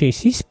kā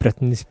šīs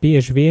izpratnes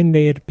bieži vien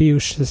ir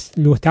bijušas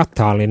ļoti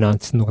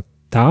attālināts no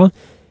tā,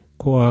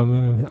 ko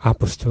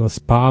apustulis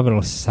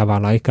Pāvils savā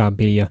laikā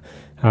bija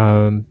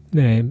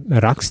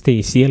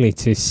rakstījis,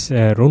 ielicis,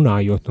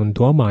 runājot un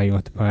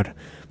domājot par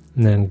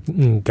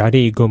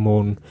garīgumu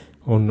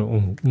un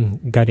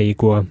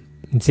garīgo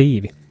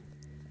dzīvi.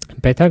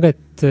 Bet tagad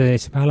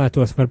es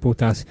vēlētos varbūt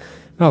tās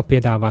vēl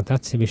piedāvāt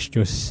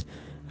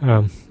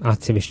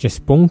atsevišķus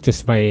punktus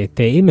vai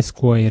tēmas,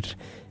 ko ir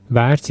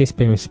vērts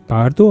iespējams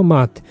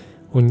pārdomāt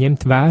un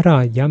ņemt vērā,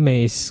 ja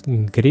mēs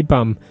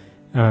gribam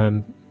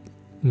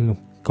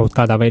kaut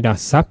kādā veidā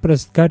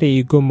saprast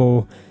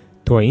garīgumu,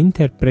 to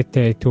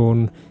interpretēt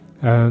un,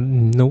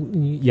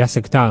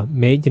 jāsaka tā,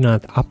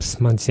 mēģināt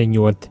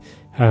apsmadziņot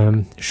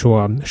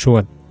šo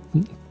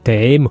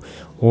tēmu,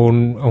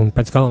 un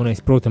pats galvenais,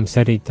 protams,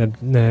 arī tad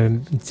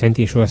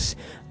centīšos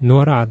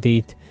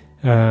norādīt,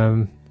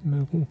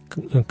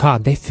 kā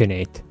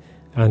definēt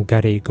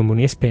garīgumu, un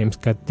iespējams,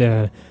 ka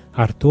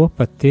ar to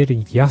pat ir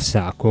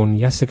jāsāk, un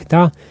jāsaka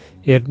tā,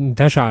 ir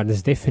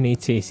dažādas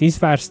definīcijas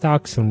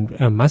izvērstākas un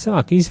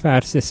mazāk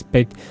izvērstas,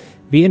 bet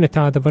viena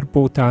tāda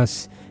varbūt tās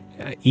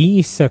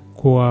īsa,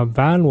 ko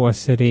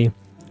vēlos arī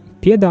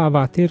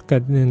piedāvāt, ir,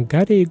 ka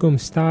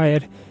garīgums tā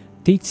ir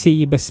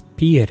ticības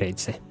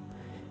pieredze.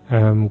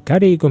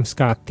 Garīgums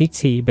kā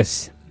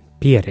ticības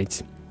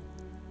pieredze.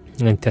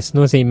 Tas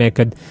nozīmē,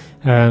 ka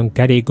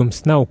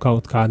garīgums nav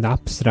kaut kāda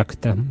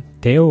abstrakta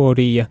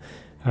teorija,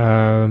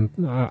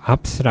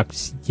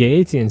 abstrakts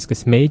jēdziens,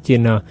 kas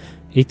mēģina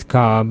it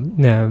kā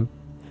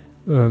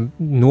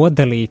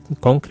nodalīt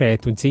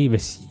konkrētu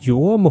dzīves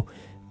jomu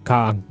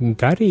kā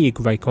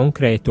garīgu vai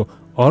konkrētu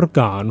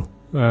orgānu,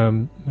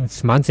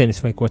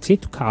 smadzenes vai ko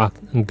citu kā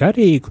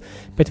garīgu,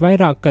 bet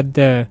vairāk, kad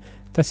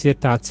tas ir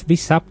tāds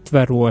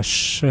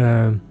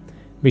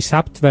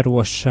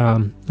visaptveroša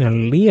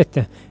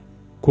lieta,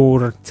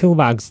 kur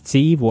cilvēks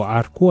dzīvo,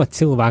 ar ko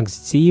cilvēks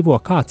dzīvo,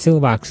 kā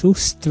cilvēks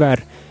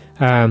uztver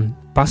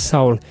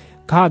pasauli,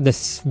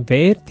 kādas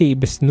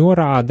vērtības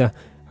norāda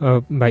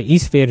vai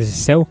izvirza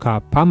sev kā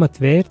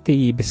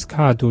pamatvērtības,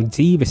 kādu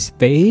dzīves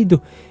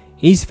veidu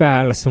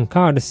izvēlas un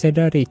kādas ir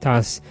arī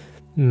tās,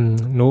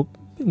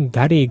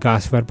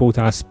 garīgās varbūt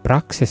tās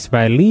prakses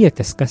vai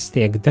lietas, kas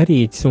tiek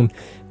darītas un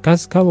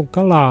kas galu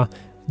galā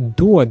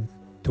dod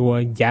to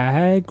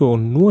jēgu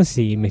un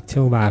nozīmi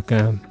cilvēka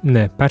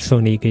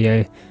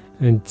personīgajai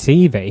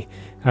dzīvei,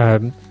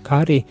 kā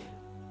arī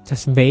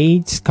tas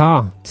veids,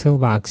 kā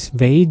cilvēks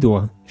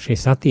veido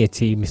šīs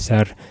attiecības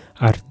ar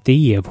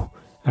Dievu,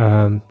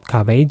 kā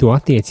veido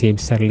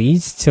attiecības ar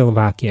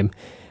līdzcilvēkiem,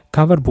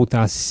 kā varbūt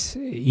tās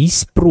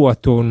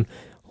izprot un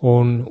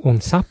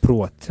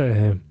saprot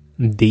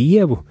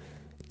Dievu,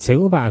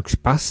 cilvēkus,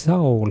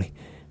 pasauli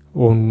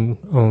un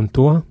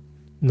to,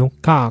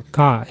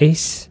 kā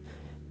es,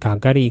 kā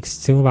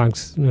garīgs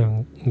cilvēks,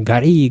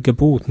 garīga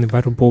būtne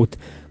varu būt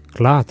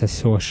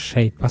klātesošs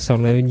šeit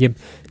pasaulē, ja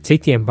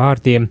citiem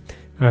vārdiem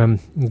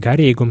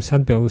garīgums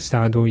atbild uz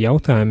tādu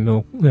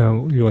jautājumu,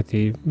 ļoti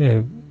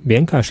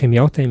vienkāršiem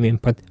jautājumiem,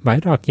 pat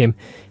vairākiem,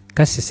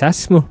 kas es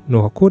esmu,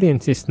 no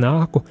kurienes es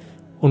nāku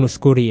un uz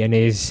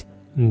kurieni es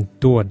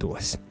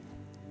dodos.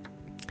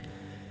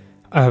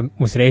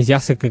 Uzreiz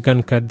jāsaka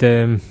gan, kad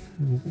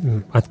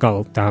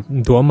atkal tā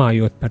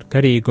domājot par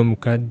garīgumu,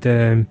 kad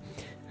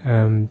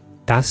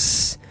tas,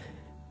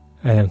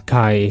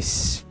 kā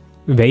es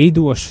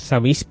veidošu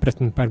savu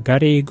izpratni par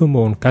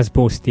garīgumu un kas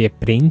būs tie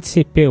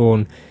principi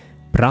un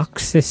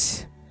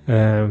prakses,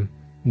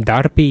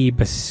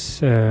 darbības,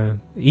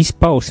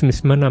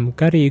 izpausmes manam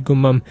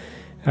garīgumam,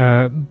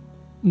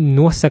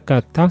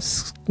 nosaka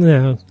tas,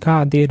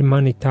 kādi ir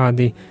mani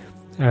tādi,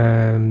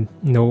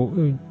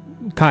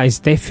 kā es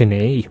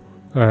definēju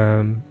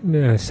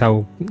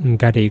savu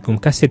garīgumu,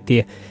 kas ir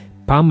tie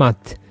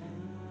pamat,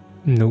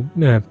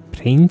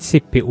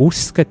 principi,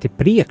 uzskati,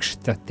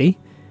 priekšstati,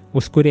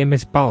 uz kuriem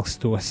es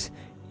balstos,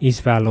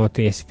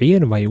 izvēloties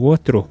vienu vai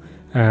otru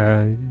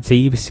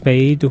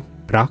dzīvesveidu,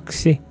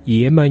 praksi,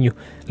 iemaņu,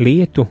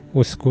 lietu,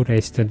 uz kuru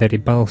es tad arī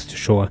balstu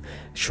šo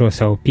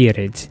savu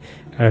pieredzi.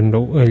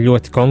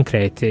 Ļoti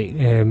konkrēti,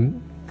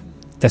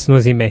 tas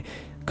nozīmē,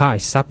 kā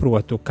es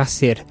saprotu, kas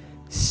ir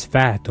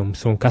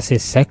svētums un kas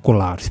ir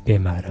sekulārs,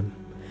 piemēram.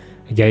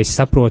 Ja es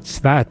saprotu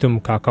svētumu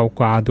kā kaut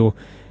kādu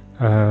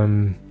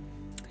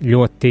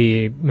ļoti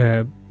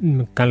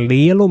kā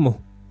lielumu,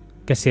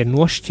 kas ir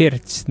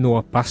nošķirts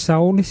no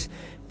pasaules,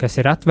 kas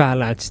ir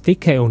atvēlēts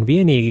tikai un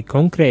vienīgi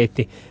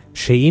konkrēti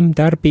šīm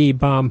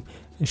darbībām,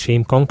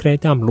 šīm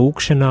konkrētām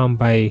lūkšanām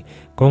vai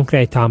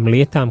konkrētām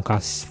lietām, kā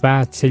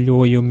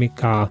svētceļojumi,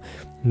 kā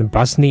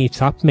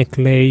baznīcu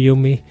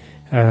apmeklējumi,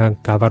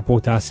 kā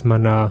varbūt tās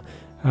manā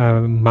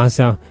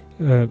mazā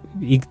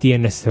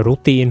ikdienas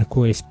rutīna,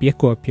 ko es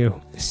piekopju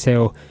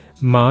sev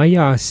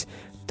mājās,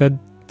 tad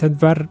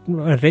var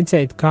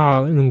redzēt,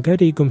 kā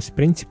garīgums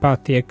principā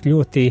tiek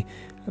ļoti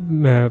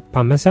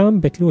pamazām,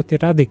 bet ļoti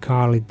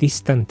radikāli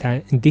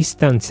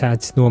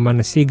distancēts no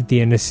manas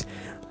ikdienas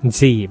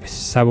dzīves.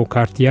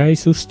 Savukārt, ja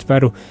es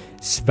uztveru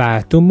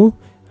svētumu,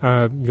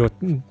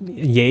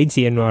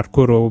 jēdzienu, ar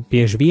kuru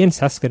bieži vien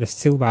saskaras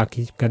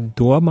cilvēki, kad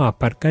domā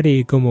par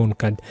garīgumu un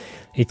kad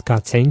it kā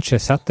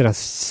cenšas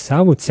atrast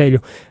savu ceļu,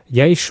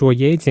 ja es šo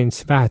jēdzienu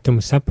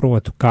svētumu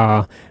saprotu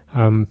kā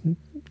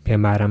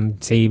piemēram,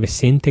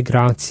 dzīves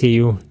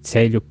integrāciju,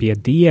 ceļu pie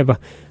Dieva,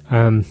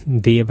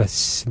 Dieva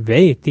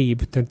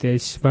svētību, tad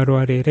es varu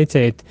arī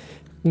redzēt,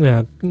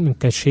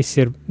 ka šis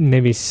ir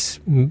nevis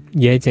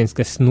jēdziens,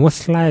 kas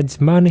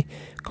noslēdz mani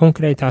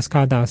konkrētās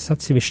kādās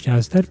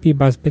atsevišķās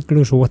darbībās, bet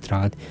gluži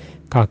otrādi,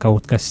 kā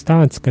kaut kas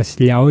tāds, kas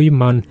ļauj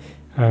man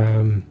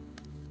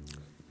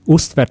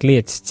uztvert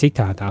lietas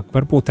citādāk,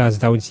 varbūt tās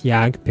daudz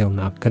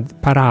jēgpilnāk, kad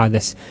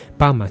parādas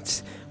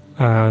pamats,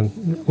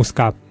 uz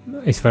kā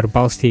es varu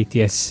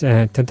balstīties,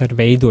 tad ar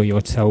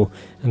veidojot savu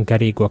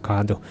garīgo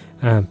kādu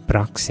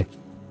praksi.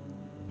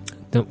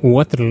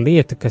 Otra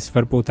lieta, kas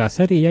varbūt tās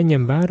arī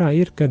jāņem vērā,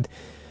 ir, kad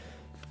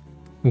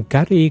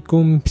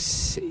garīgums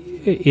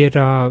ir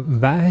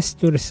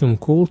vēstures un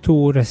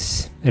kultūras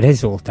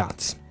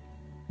rezultāts,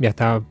 ja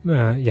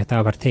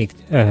tā var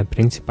teikt,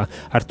 principā.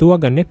 Ar to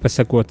gan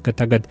nepasakot, ka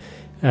tagad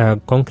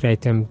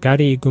konkrētam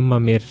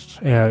garīgumam ir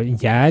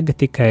jēga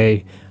tikai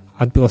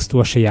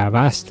atbilstošajā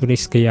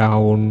vēsturiskajā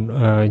un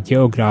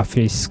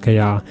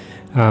ģeogrāfiskajā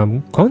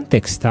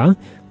kontekstā,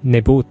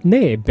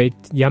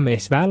 bet ja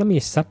mēs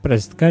vēlamies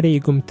saprast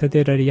garīgumu, tad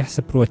ir arī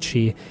jāsaprot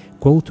šī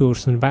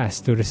kultūras un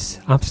vēstures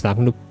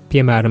apstākļi.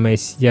 Piemēram,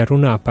 ja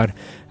runā par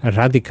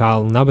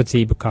radikālu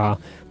nabadzību, kā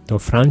to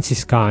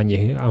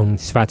franciskāņi un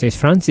svētais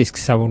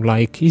Francisks savu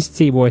laiku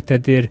izdzīvoja,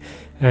 tad ir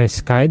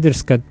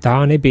skaidrs, ka tā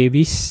nebija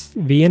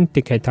vien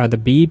tikai tāda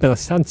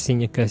bībeles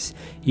atziņa, kas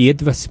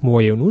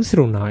iedvesmoja un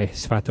uzrunāja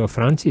svēto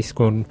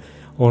Francisku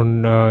un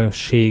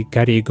šī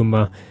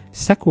garīguma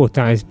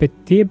sekotājs, bet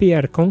tie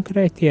bija ar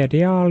konkrētie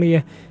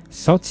reālie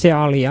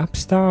sociālie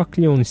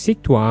apstākļi un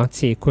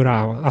situācija, kurā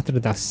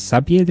atradās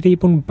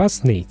sabiedrība un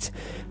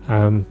baznīca.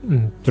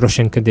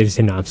 Droši vien, kad ir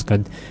zināms,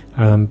 kad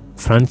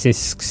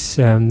Francisks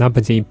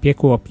nabadzību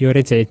piekopja, jo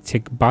redzēt,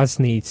 cik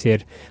baznīca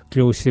ir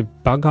kļūsi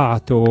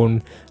bagāta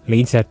un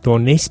līdz ar to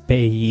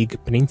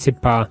nespējīga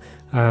principā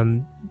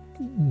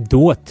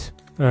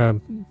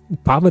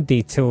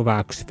pavadīt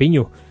cilvēkus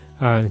viņu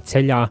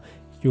ceļā,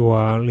 jo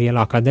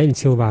lielākā daļa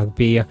cilvēku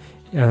bija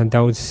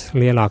daudz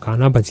lielākā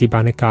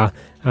nabadzībā nekā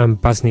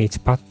baznīca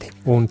pati.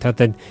 Un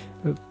tātad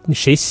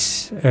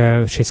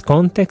šis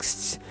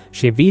konteksts,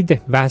 šie vide,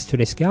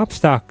 vēsturiskie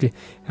apstākļi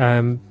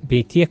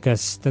bija tie,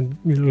 kas tad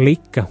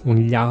lika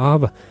un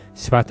ļāva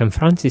svētam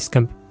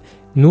Franciskam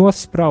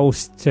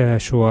nospraust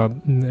šo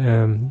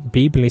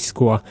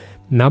bībelisko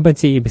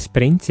nabadzības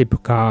principu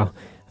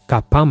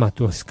kā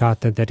pamatos, kā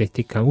tad arī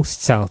tika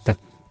uzcelta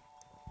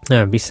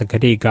visa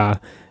garīgā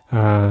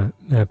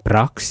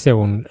prakse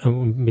un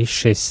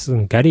viss šis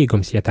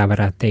garīgums, ja tā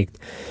varētu teikt.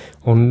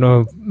 Un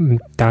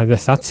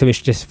tādas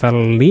atsevišķas vēl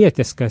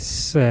lietas, kas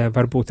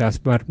varbūt tās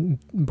var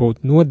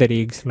būt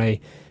noderīgas, lai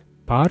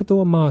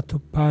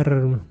pārdomātu par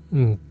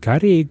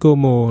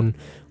garīgumu un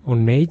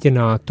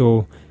mēģinātu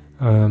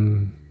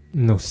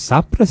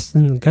saprast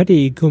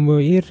garīgumu,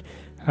 ir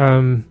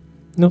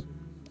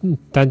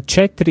tad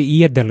 4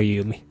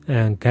 iedalījumi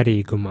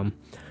garīgumam.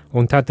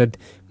 Un tātad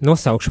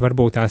nosaukšu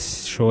varbūt tās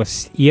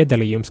šos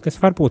iedalījumus, kas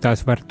varbūt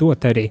tās var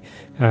dot arī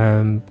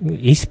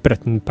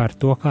izpratni par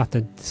to, kā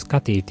tad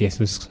skatīties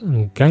uz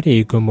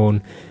garīgumu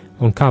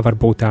un kā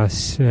varbūt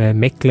tās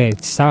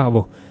meklēt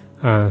savu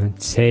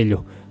ceļu,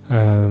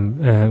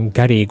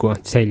 garīgo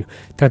ceļu.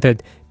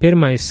 Tātad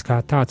pirmais kā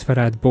tāds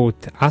varētu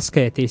būt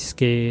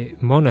asketiski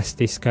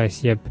monastiskais,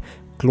 jeb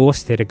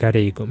klostera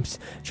garīgums.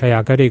 Šajā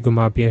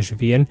garīgumā bieži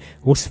vien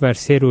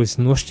uzsvers ir uz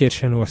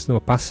nošķiršanos no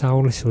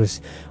pasaules,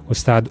 uz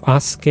tādu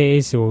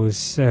askēzi,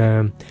 uz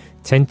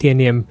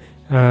centieniem,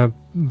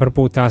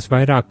 varbūt tās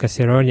vairāk, kas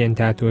ir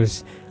orientēti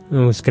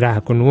uz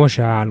grēku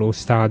nožēlu,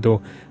 uz tādu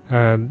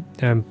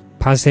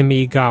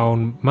pazemīgā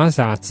un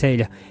mazā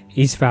ceļa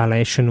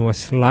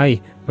izvēlēšanos, lai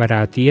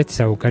varētu iet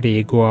savu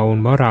garīgo un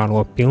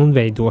morālo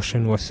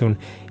pilnveidošanos un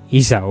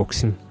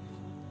izaugsmi.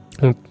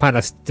 Un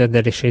parasti tad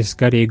arī šis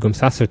garīgums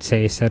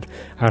asociējas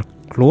ar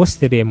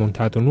klosteriem un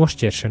tādu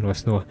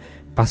nošķiršanos no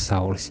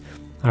pasaules.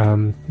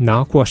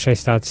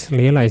 Nākošais tāds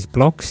lielais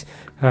bloks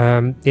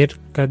ir,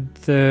 kad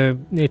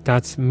ir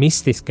tāds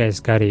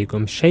mistiskais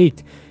garīgums.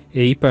 Šeit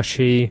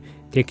īpaši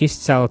tiek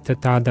izcelta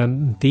tāda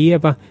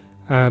Dieva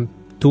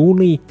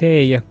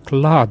tūlītēja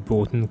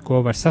klātbūtne,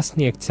 ko var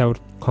sasniegt caur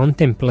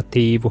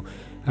kontemplatīvu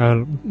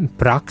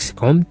praksi,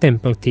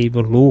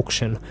 kontemplatīvu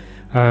lūkšanu.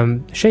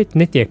 Šeit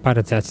netiek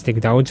paredzēts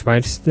tik daudz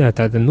vairs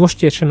tāda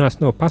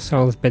nošķiršanās no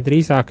pasaules, bet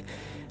drīzāk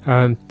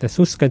tas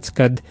uzskats,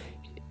 ka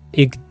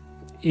ik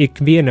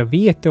viena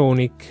vieta un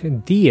ik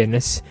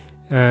dienas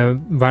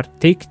var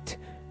tikt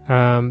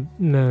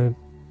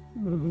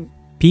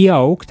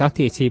pieaugt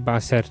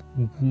attiecībās ar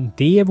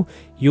Dievu,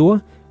 jo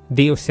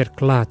Dievs ir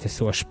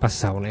klātesošs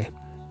pasaulē.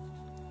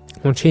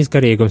 Un šīs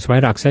garīgums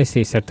vairāk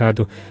saistīs ar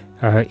tādu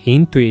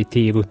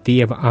intuitīvu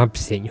Dieva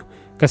apziņu,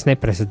 kas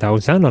neprasa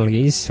daudz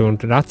analīzes un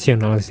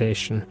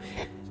racionalizēšanu.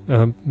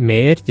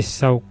 Mērķis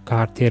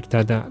savukārt ir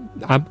tāda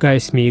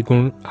apgaismība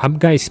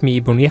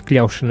un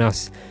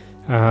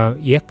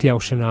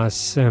iekļaušanās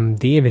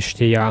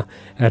dievišķajā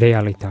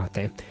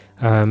realitātē.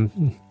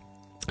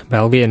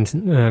 Vēl viens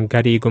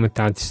garīguma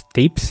tāds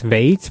tips,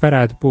 veids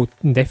varētu būt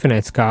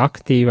definēts kā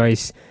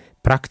aktīvais,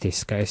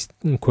 praktiskais,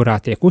 kurā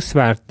tiek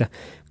uzsvērta,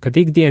 ka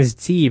ikdienas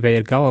dzīve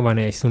ir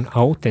galvenais un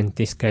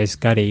autentiskais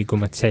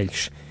garīguma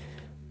ceļš.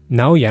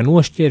 Nav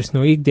jānošķiras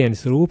no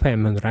ikdienas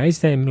rūpēm un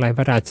raizēm, lai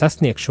varētu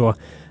sasniegt šo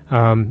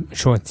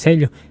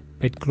ceļu,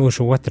 bet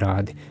gluži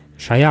otrādi.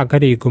 Šajā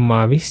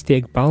garīgumā viss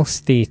tiek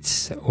balstīts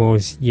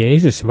uz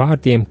Jēzus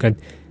vārdiem, kad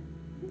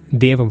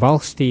Dieva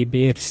valstība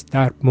ir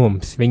starp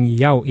mums, viņi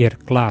jau ir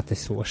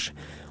klātesoši.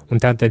 Un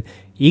tātad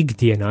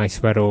ikdienā es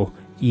varu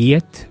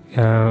iet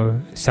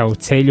savu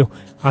ceļu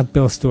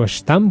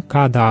atbilstoši tam,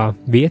 kādā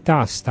vietā,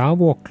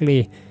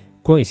 stāvoklī,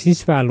 ko es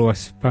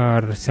izvēlos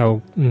par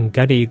savu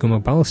garīguma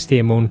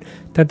balstiem, un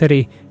tad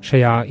arī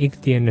šajā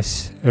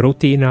ikdienas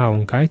rutīnā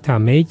un gaitā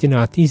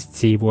mēģināt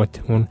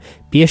izdzīvot un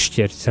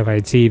piešķirt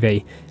savai dzīvei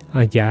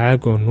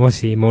jēgu un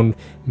nozīmi, un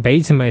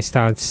beidzamais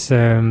tāds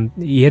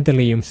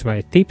iedalījums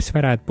vai tips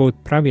varētu būt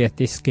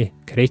pravietiski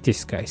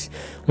kritiskais.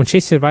 Un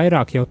šis ir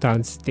vairāk jau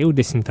tāds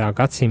 20.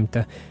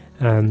 gadsimta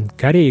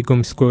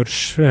garīgums, kurš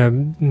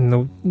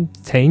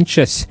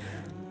cenšas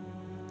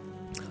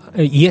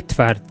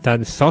ietvert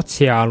tādu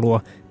sociālo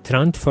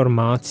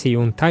transformāciju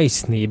un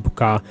taisnību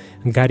kā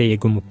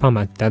garīgumu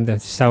pamatu, tāda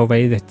savu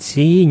veidu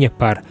cīņa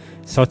par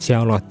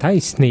sociālo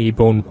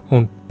taisnību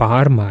un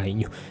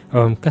pārmaiņu,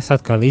 kas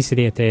atkal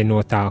izrietēja no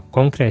tā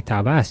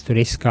konkrētā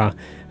vēsturiskā,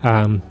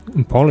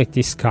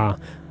 politiskā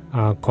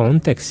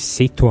konteksta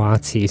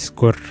situācijas,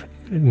 kur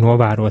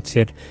novērots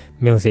ir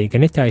milzīga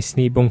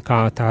netaisnība un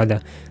kā tāda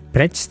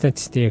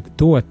pretstats tiek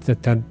dota,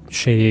 tad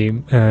šī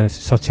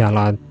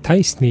sociālā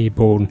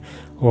taisnība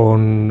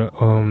un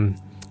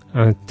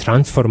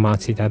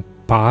transformācija, tāda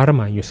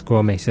pārmaiņus, ko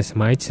mēs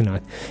esam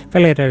aicināti.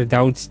 Vēl ir arī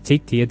daudz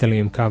citu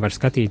iedalījumu, kā var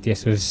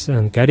skatīties uz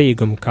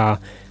garīgumu, kā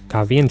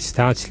viens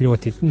tāds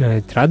ļoti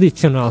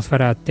tradicionāls,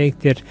 varētu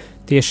teikt, ir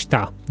tieši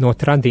tā, no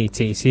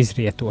tradīcijas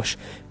izrietoši,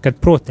 kad,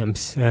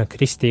 protams,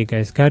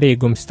 kristīgais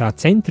garīgums tā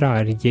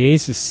centrā ir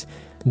Jēzus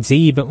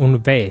dzīve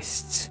un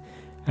vēsts,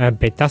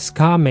 bet tas,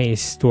 kā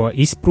mēs to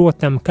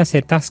izprotam, kas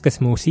ir tas, kas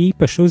mūs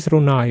īpaši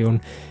uzrunāja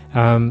un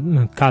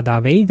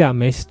kādā veidā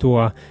mēs to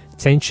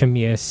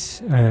cenšamies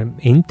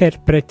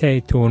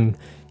interpretēt un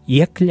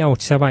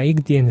iekļaut savā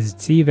ikdienas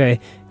dzīvē,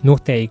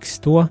 noteiks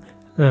to,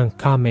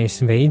 kā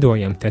mēs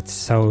veidojam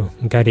savu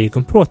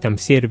garīgumu.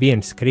 Protams, ir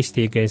viens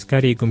kristīgais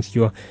garīgums,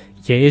 jo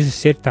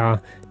Jēzus ir tā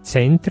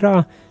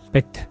centrā,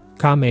 bet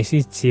kā mēs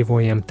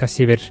izdzīvojam, tas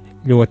jau ir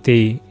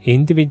ļoti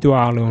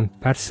individuāli un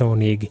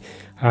personīgi,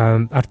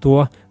 ar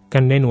to, ka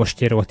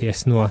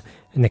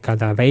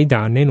nekādā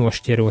veidā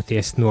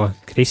nenošķiroties no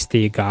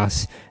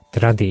kristīgās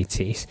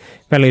tradīcijas.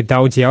 Vēl ir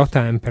daudz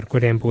jautājumu, par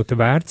kuriem būtu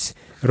vērts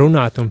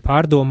runāt un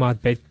pārdomāt,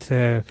 bet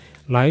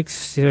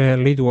laiks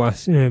lido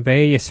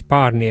vēja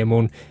spārniem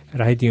un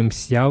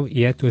raidījums jau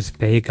iet uz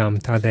beigām,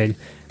 tādēļ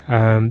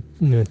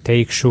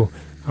teikšu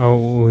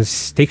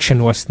uz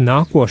tikšanos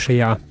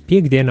nākošajā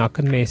piekdienā,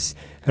 kad mēs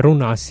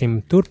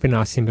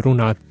turpināsim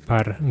runāt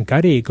par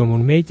garīgumu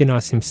un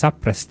mēģināsim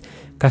saprast,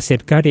 kas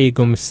ir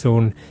garīgums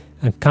un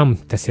kam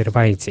tas ir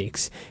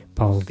vajadzīgs.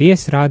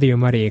 Paldies,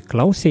 rādījuma arī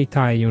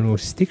klausītāji, un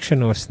uz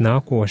tikšanos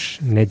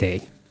nākošu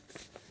nedēļu.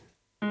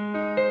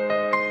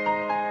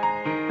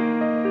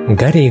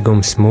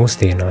 Garīgums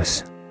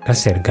mūsdienās.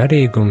 Kas ir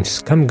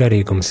garīgums, kam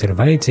garīgums ir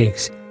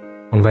vajadzīgs,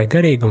 un vai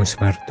garīgums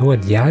var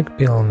dot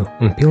jēgpilnu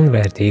un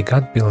pilnvērtīgu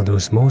atbildi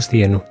uz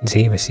mūsdienu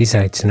dzīves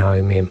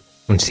izaicinājumiem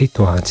un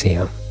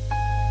situācijām?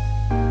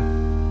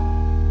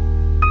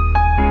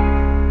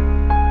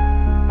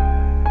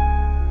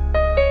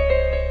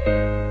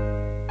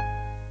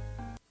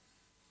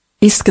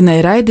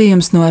 Izskanēja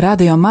raidījums no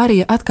Radio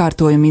Marija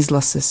atkārtojuma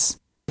izlases.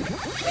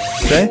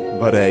 Te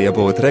varēja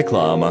būt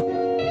reklāma,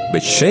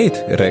 bet šeit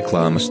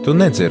reklāmas tu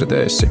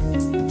nedzirdēsi.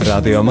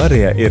 Radio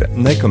Marija ir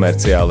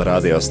nekomerciāla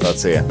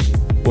radiostacija,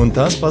 un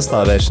tās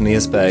pastāvēšana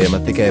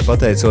iespējama tikai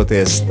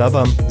pateicoties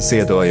tavam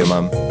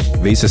ziedojumam.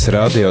 Visas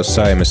radio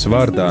saimes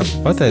vārdā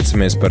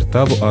pateicamies par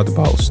tavu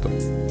atbalstu.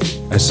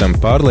 Esam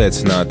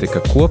pārliecināti,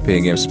 ka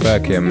kopīgiem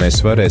spēkiem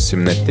mēs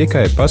varēsim ne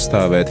tikai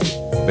pastāvēt,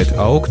 bet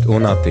augt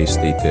un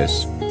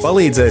attīstīties.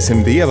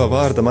 Palīdzēsim Dieva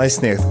vārdam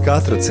aizsniegt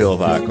katru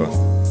cilvēku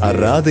ar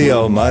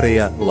Radio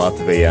Marija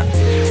Latvija.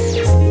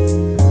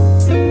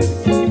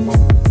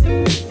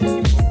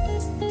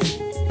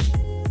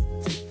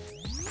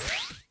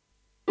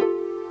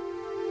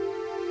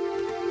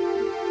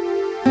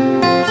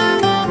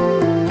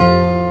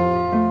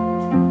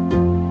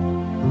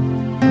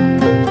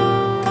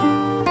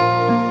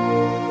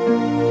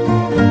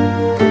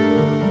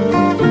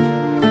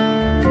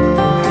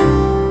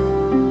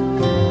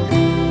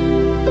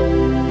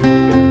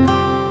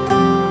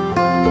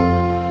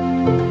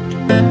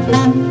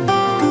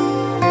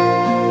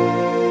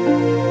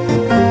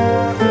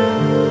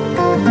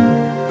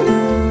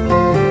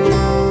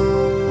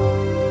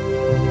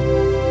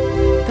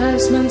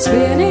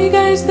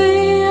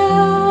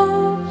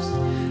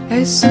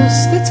 Es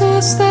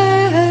uzticos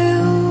tev,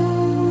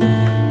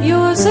 jo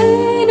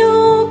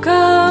zinu,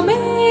 ka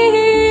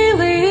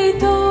mīli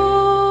tu.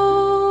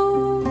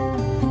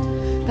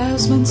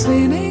 Tavs mans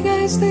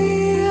vienīgais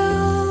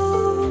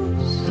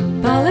Dievs,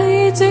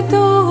 palīdzi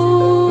tu,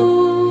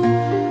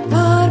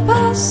 pār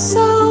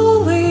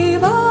pasauli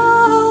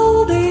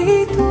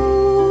valdītu.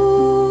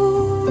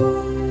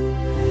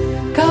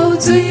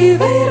 Kaut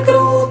dzīve ir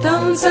grūta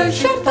un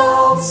ceļš ir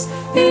tāls,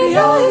 ir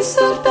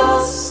jāiztur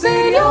tas,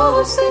 ir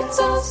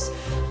jāuzticas.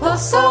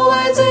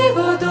 Pasaulē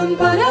dzīvot un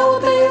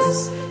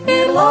paļauties,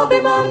 ir labi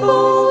man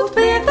būt,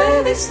 pie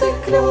tevis tik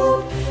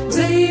kļūt.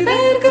 Dzīve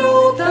ir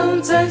grūta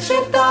un ceļš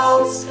ir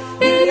tāls,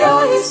 ir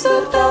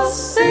jāiztur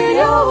tas, ir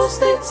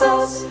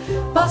jāuzticas.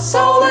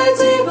 Pasaulē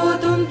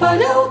dzīvot un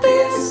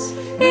paļauties,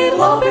 ir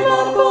labi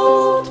man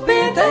būt,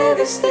 pie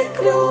tevis tik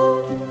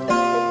kļūt.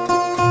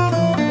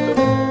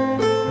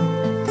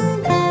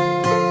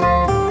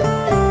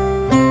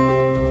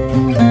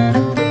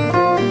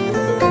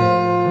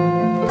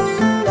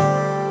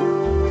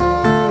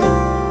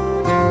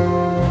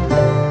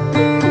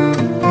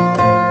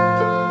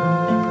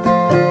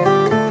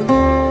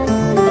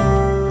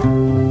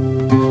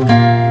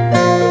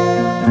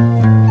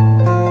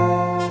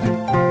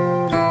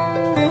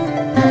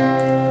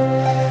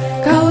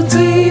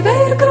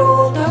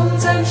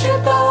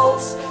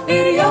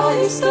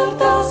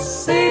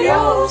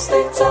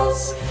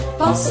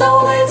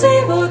 Pasaulē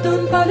dzīvot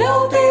un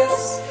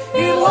paļauties,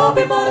 ir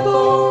labi man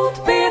būt,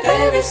 pie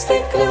tevis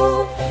tik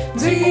kļūt.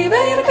 Dzīve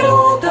ir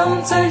grūta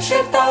un ceļš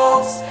ir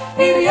tāls,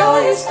 ir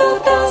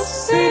jāiztur tas,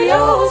 ir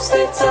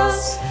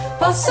jāuzticas.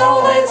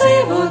 Pasaulē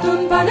dzīvot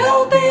un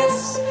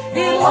paļauties,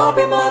 ir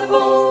labi man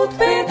būt,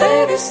 pie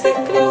tevis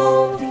tik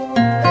kļūt.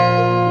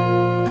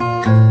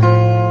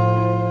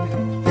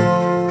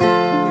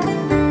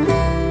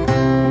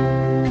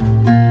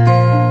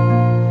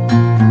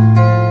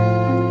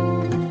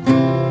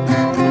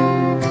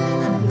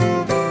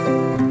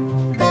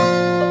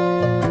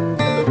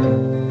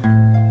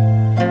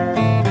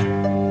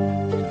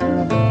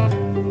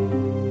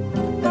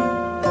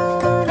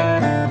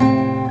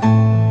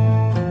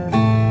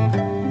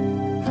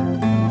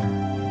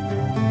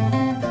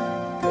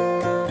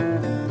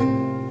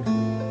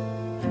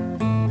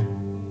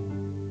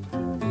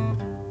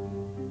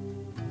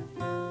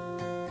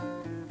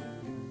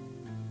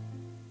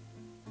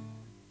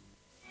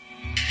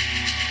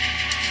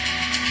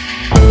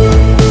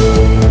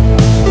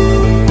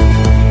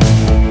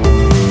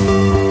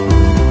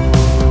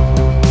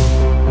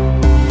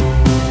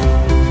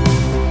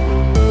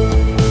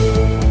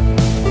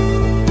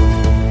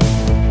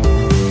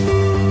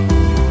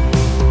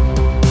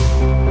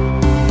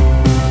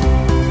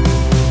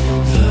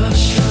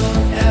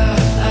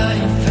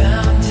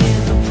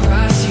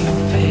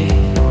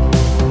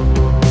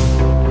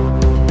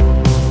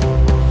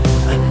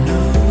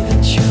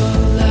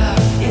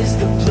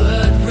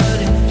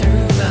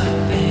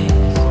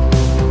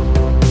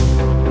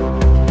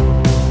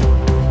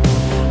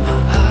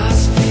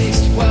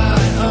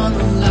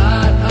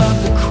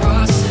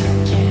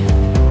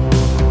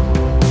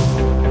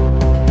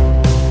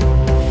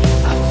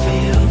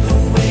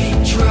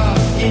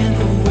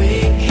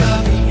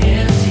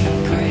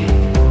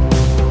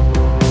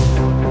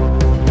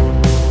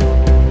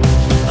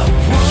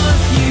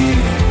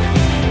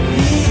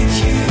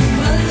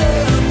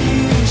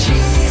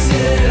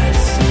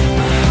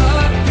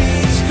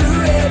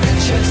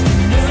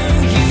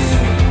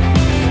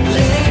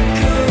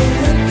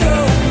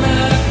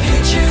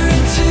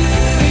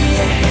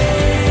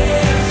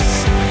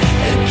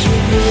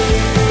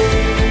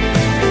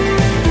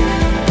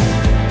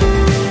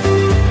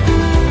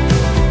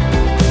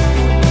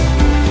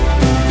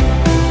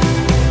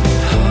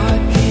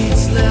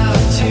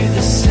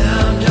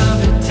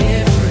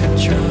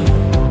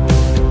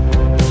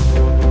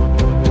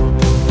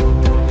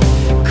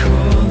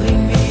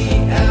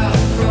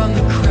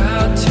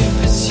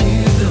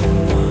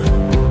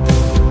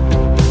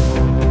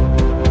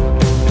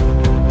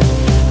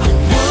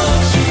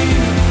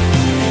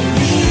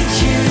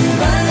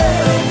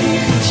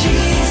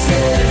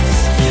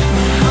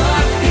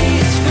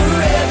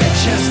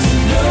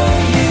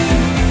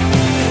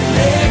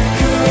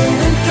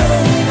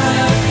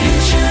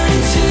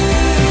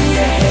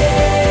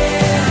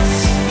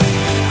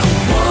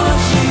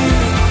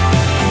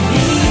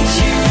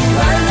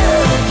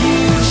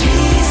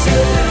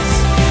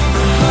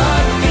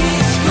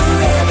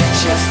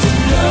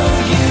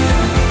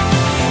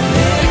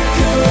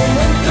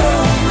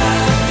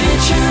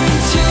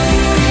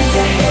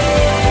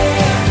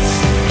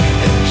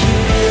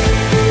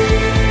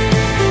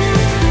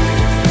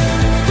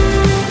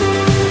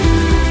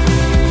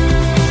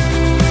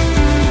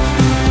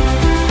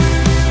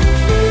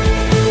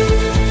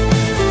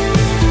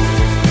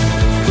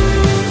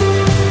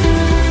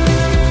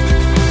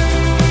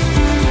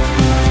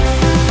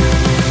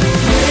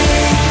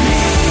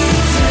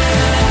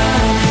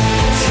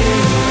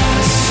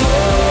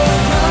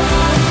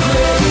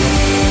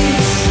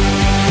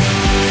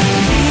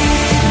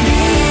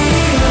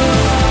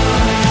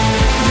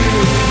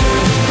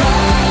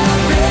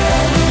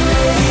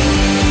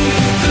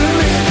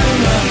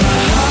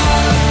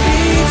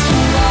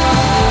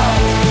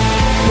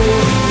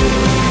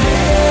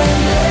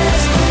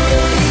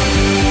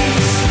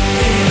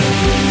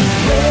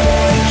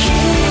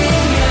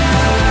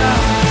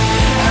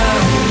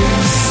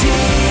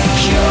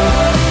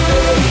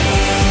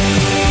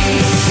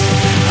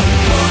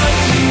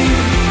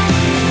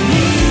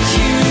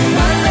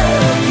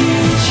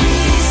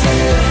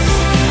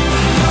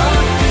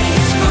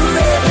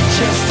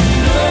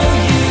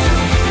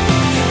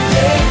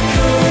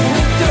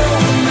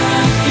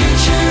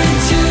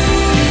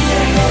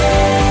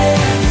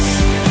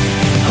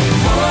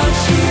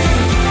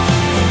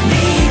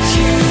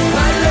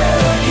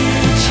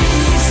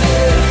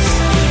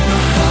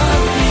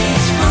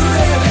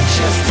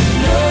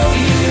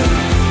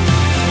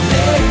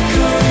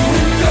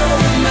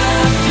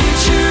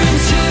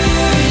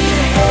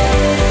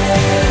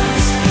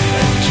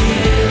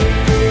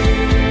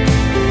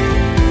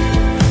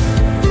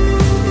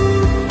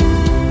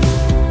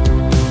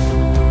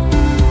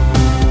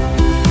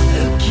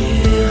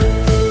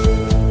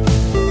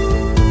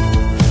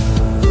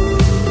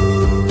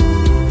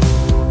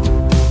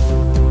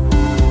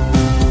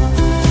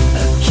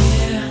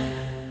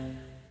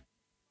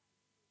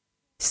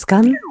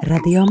 Skan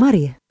Radio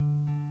Marija.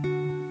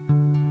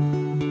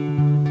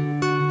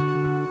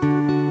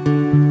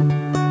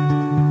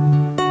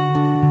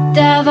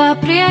 Tava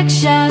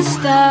priekšā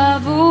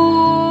stāvu,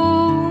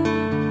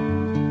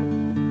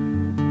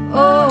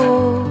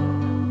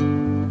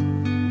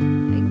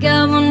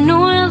 galvu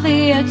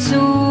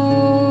noliecu.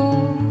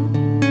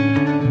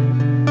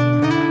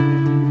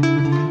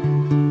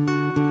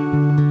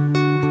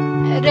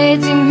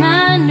 Redzi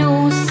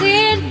manu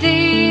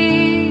sirdī,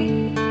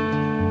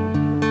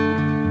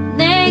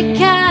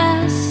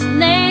 nekas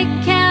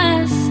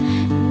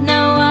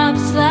nav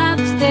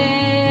apslāpts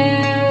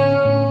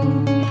tev.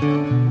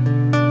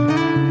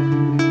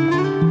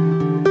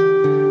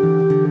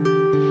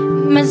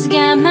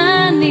 Mazgā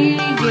mani,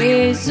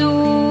 Jēzu,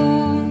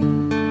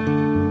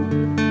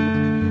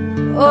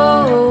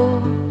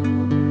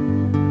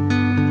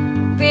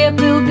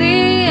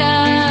 piepildīji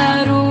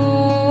ar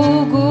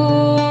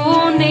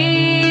uguni.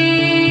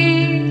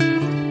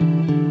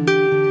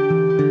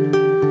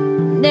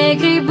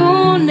 Negribu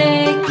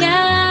nekad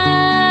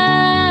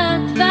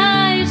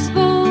vairs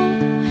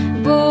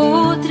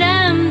būt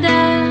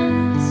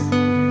remdens,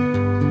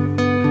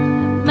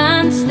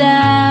 mans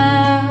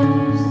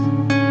tēvs.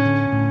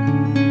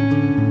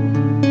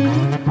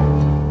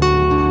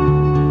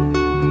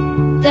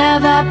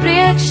 Tavā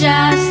priekšā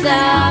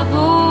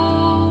stāvu,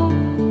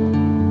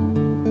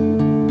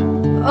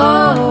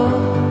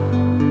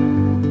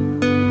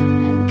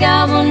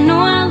 galvu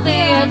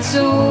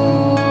noliecu.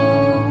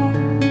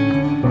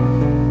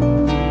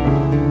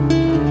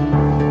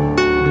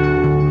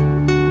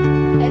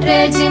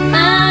 Redzi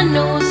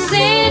manu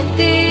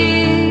sirdī,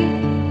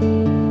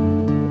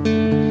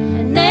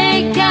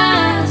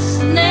 nekas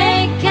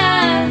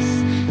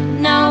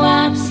nav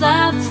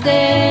apslāpts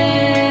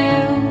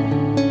tev.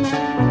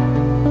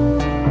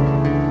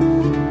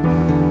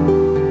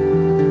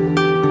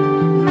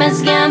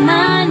 Mazgā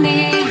mani,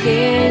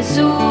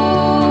 Jēzu,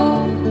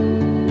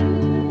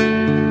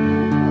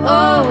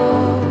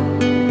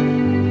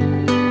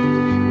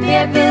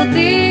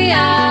 piepildīji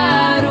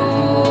ar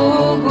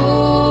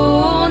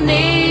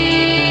uguni.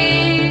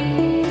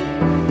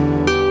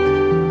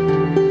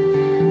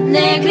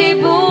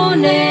 Negribu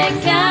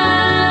nekad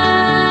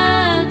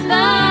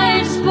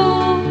vairs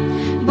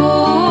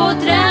būt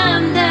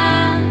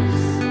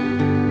remdens,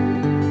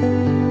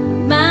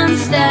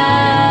 mans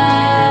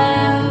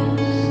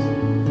tēvs.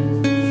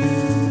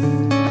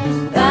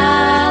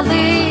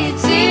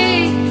 Palīdzi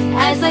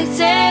aizliegt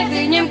sev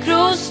viņam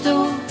krustu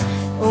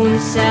un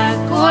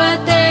sekot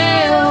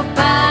tev.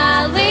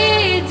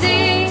 Palīdzi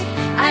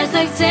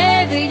aizliegt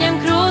sev viņam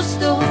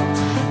krustu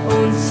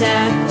un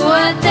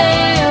sekot tev.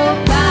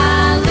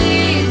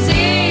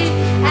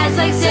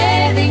 Aizliegt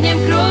sev viņam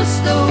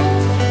krustu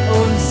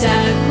un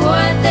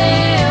sekot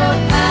tev.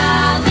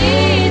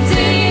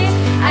 Palīdzi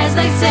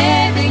aizliegt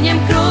sev viņam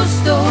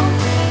krustu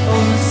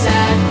un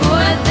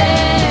sekot tev.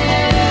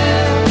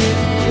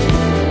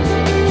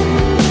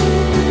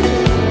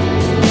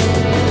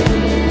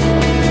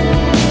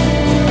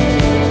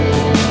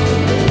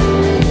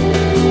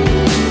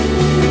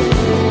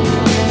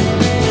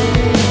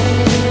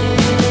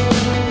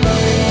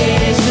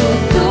 Jēzu,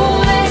 tu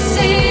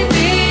esi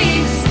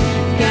viss,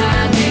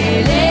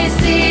 kādēļ es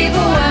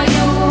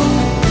dzīvoju.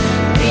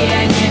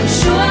 Pieņem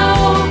šo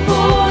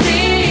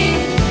upuri,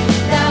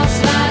 tavs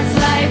vārds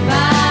lai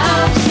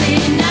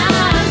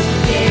paaugstinās.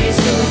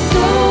 Jēzu,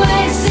 tu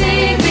esi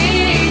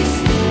viss,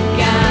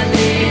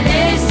 kādēļ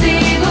es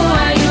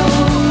dzīvoju.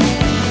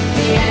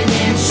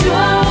 Pieņem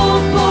šo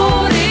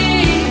upuri,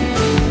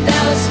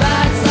 tavs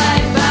vārds lai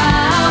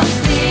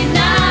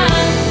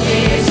paaugstinās.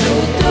 Jēzu,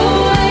 tu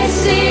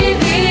esi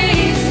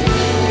viss,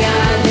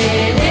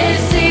 kādēļ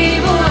es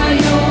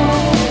dzīvoju.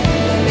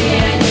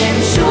 Pieņem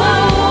šo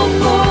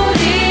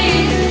upuri,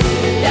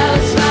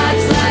 tavs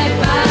vārds lai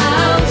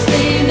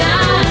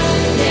paaugstinās.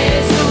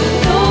 Jēzu,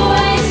 tu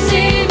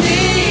esi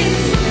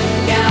viss,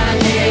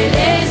 kādēļ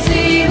es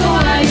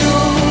dzīvoju.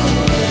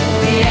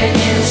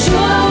 Pieņem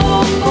šo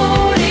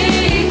upuri,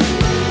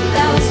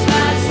 tavs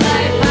vārds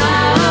lai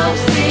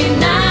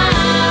paaugstinās.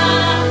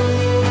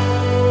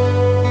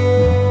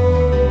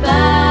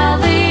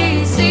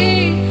 Palīdzi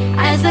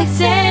aizliegt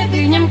sev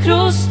viņam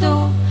krustu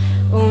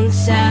un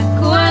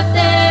sekot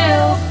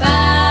tev.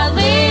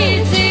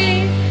 Palīdzi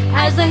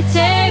aizliegt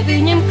sev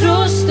viņam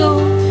krustu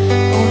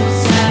un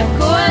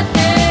sekot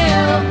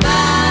tev.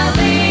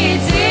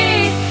 Palīdzi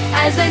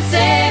aizliegt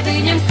sev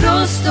viņam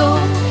krustu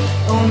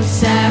un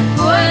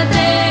sekot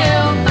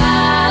tev.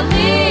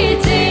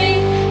 Palīdzi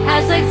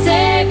aizliegt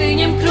sev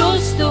viņam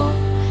krustu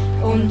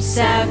un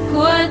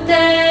sekot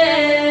tev.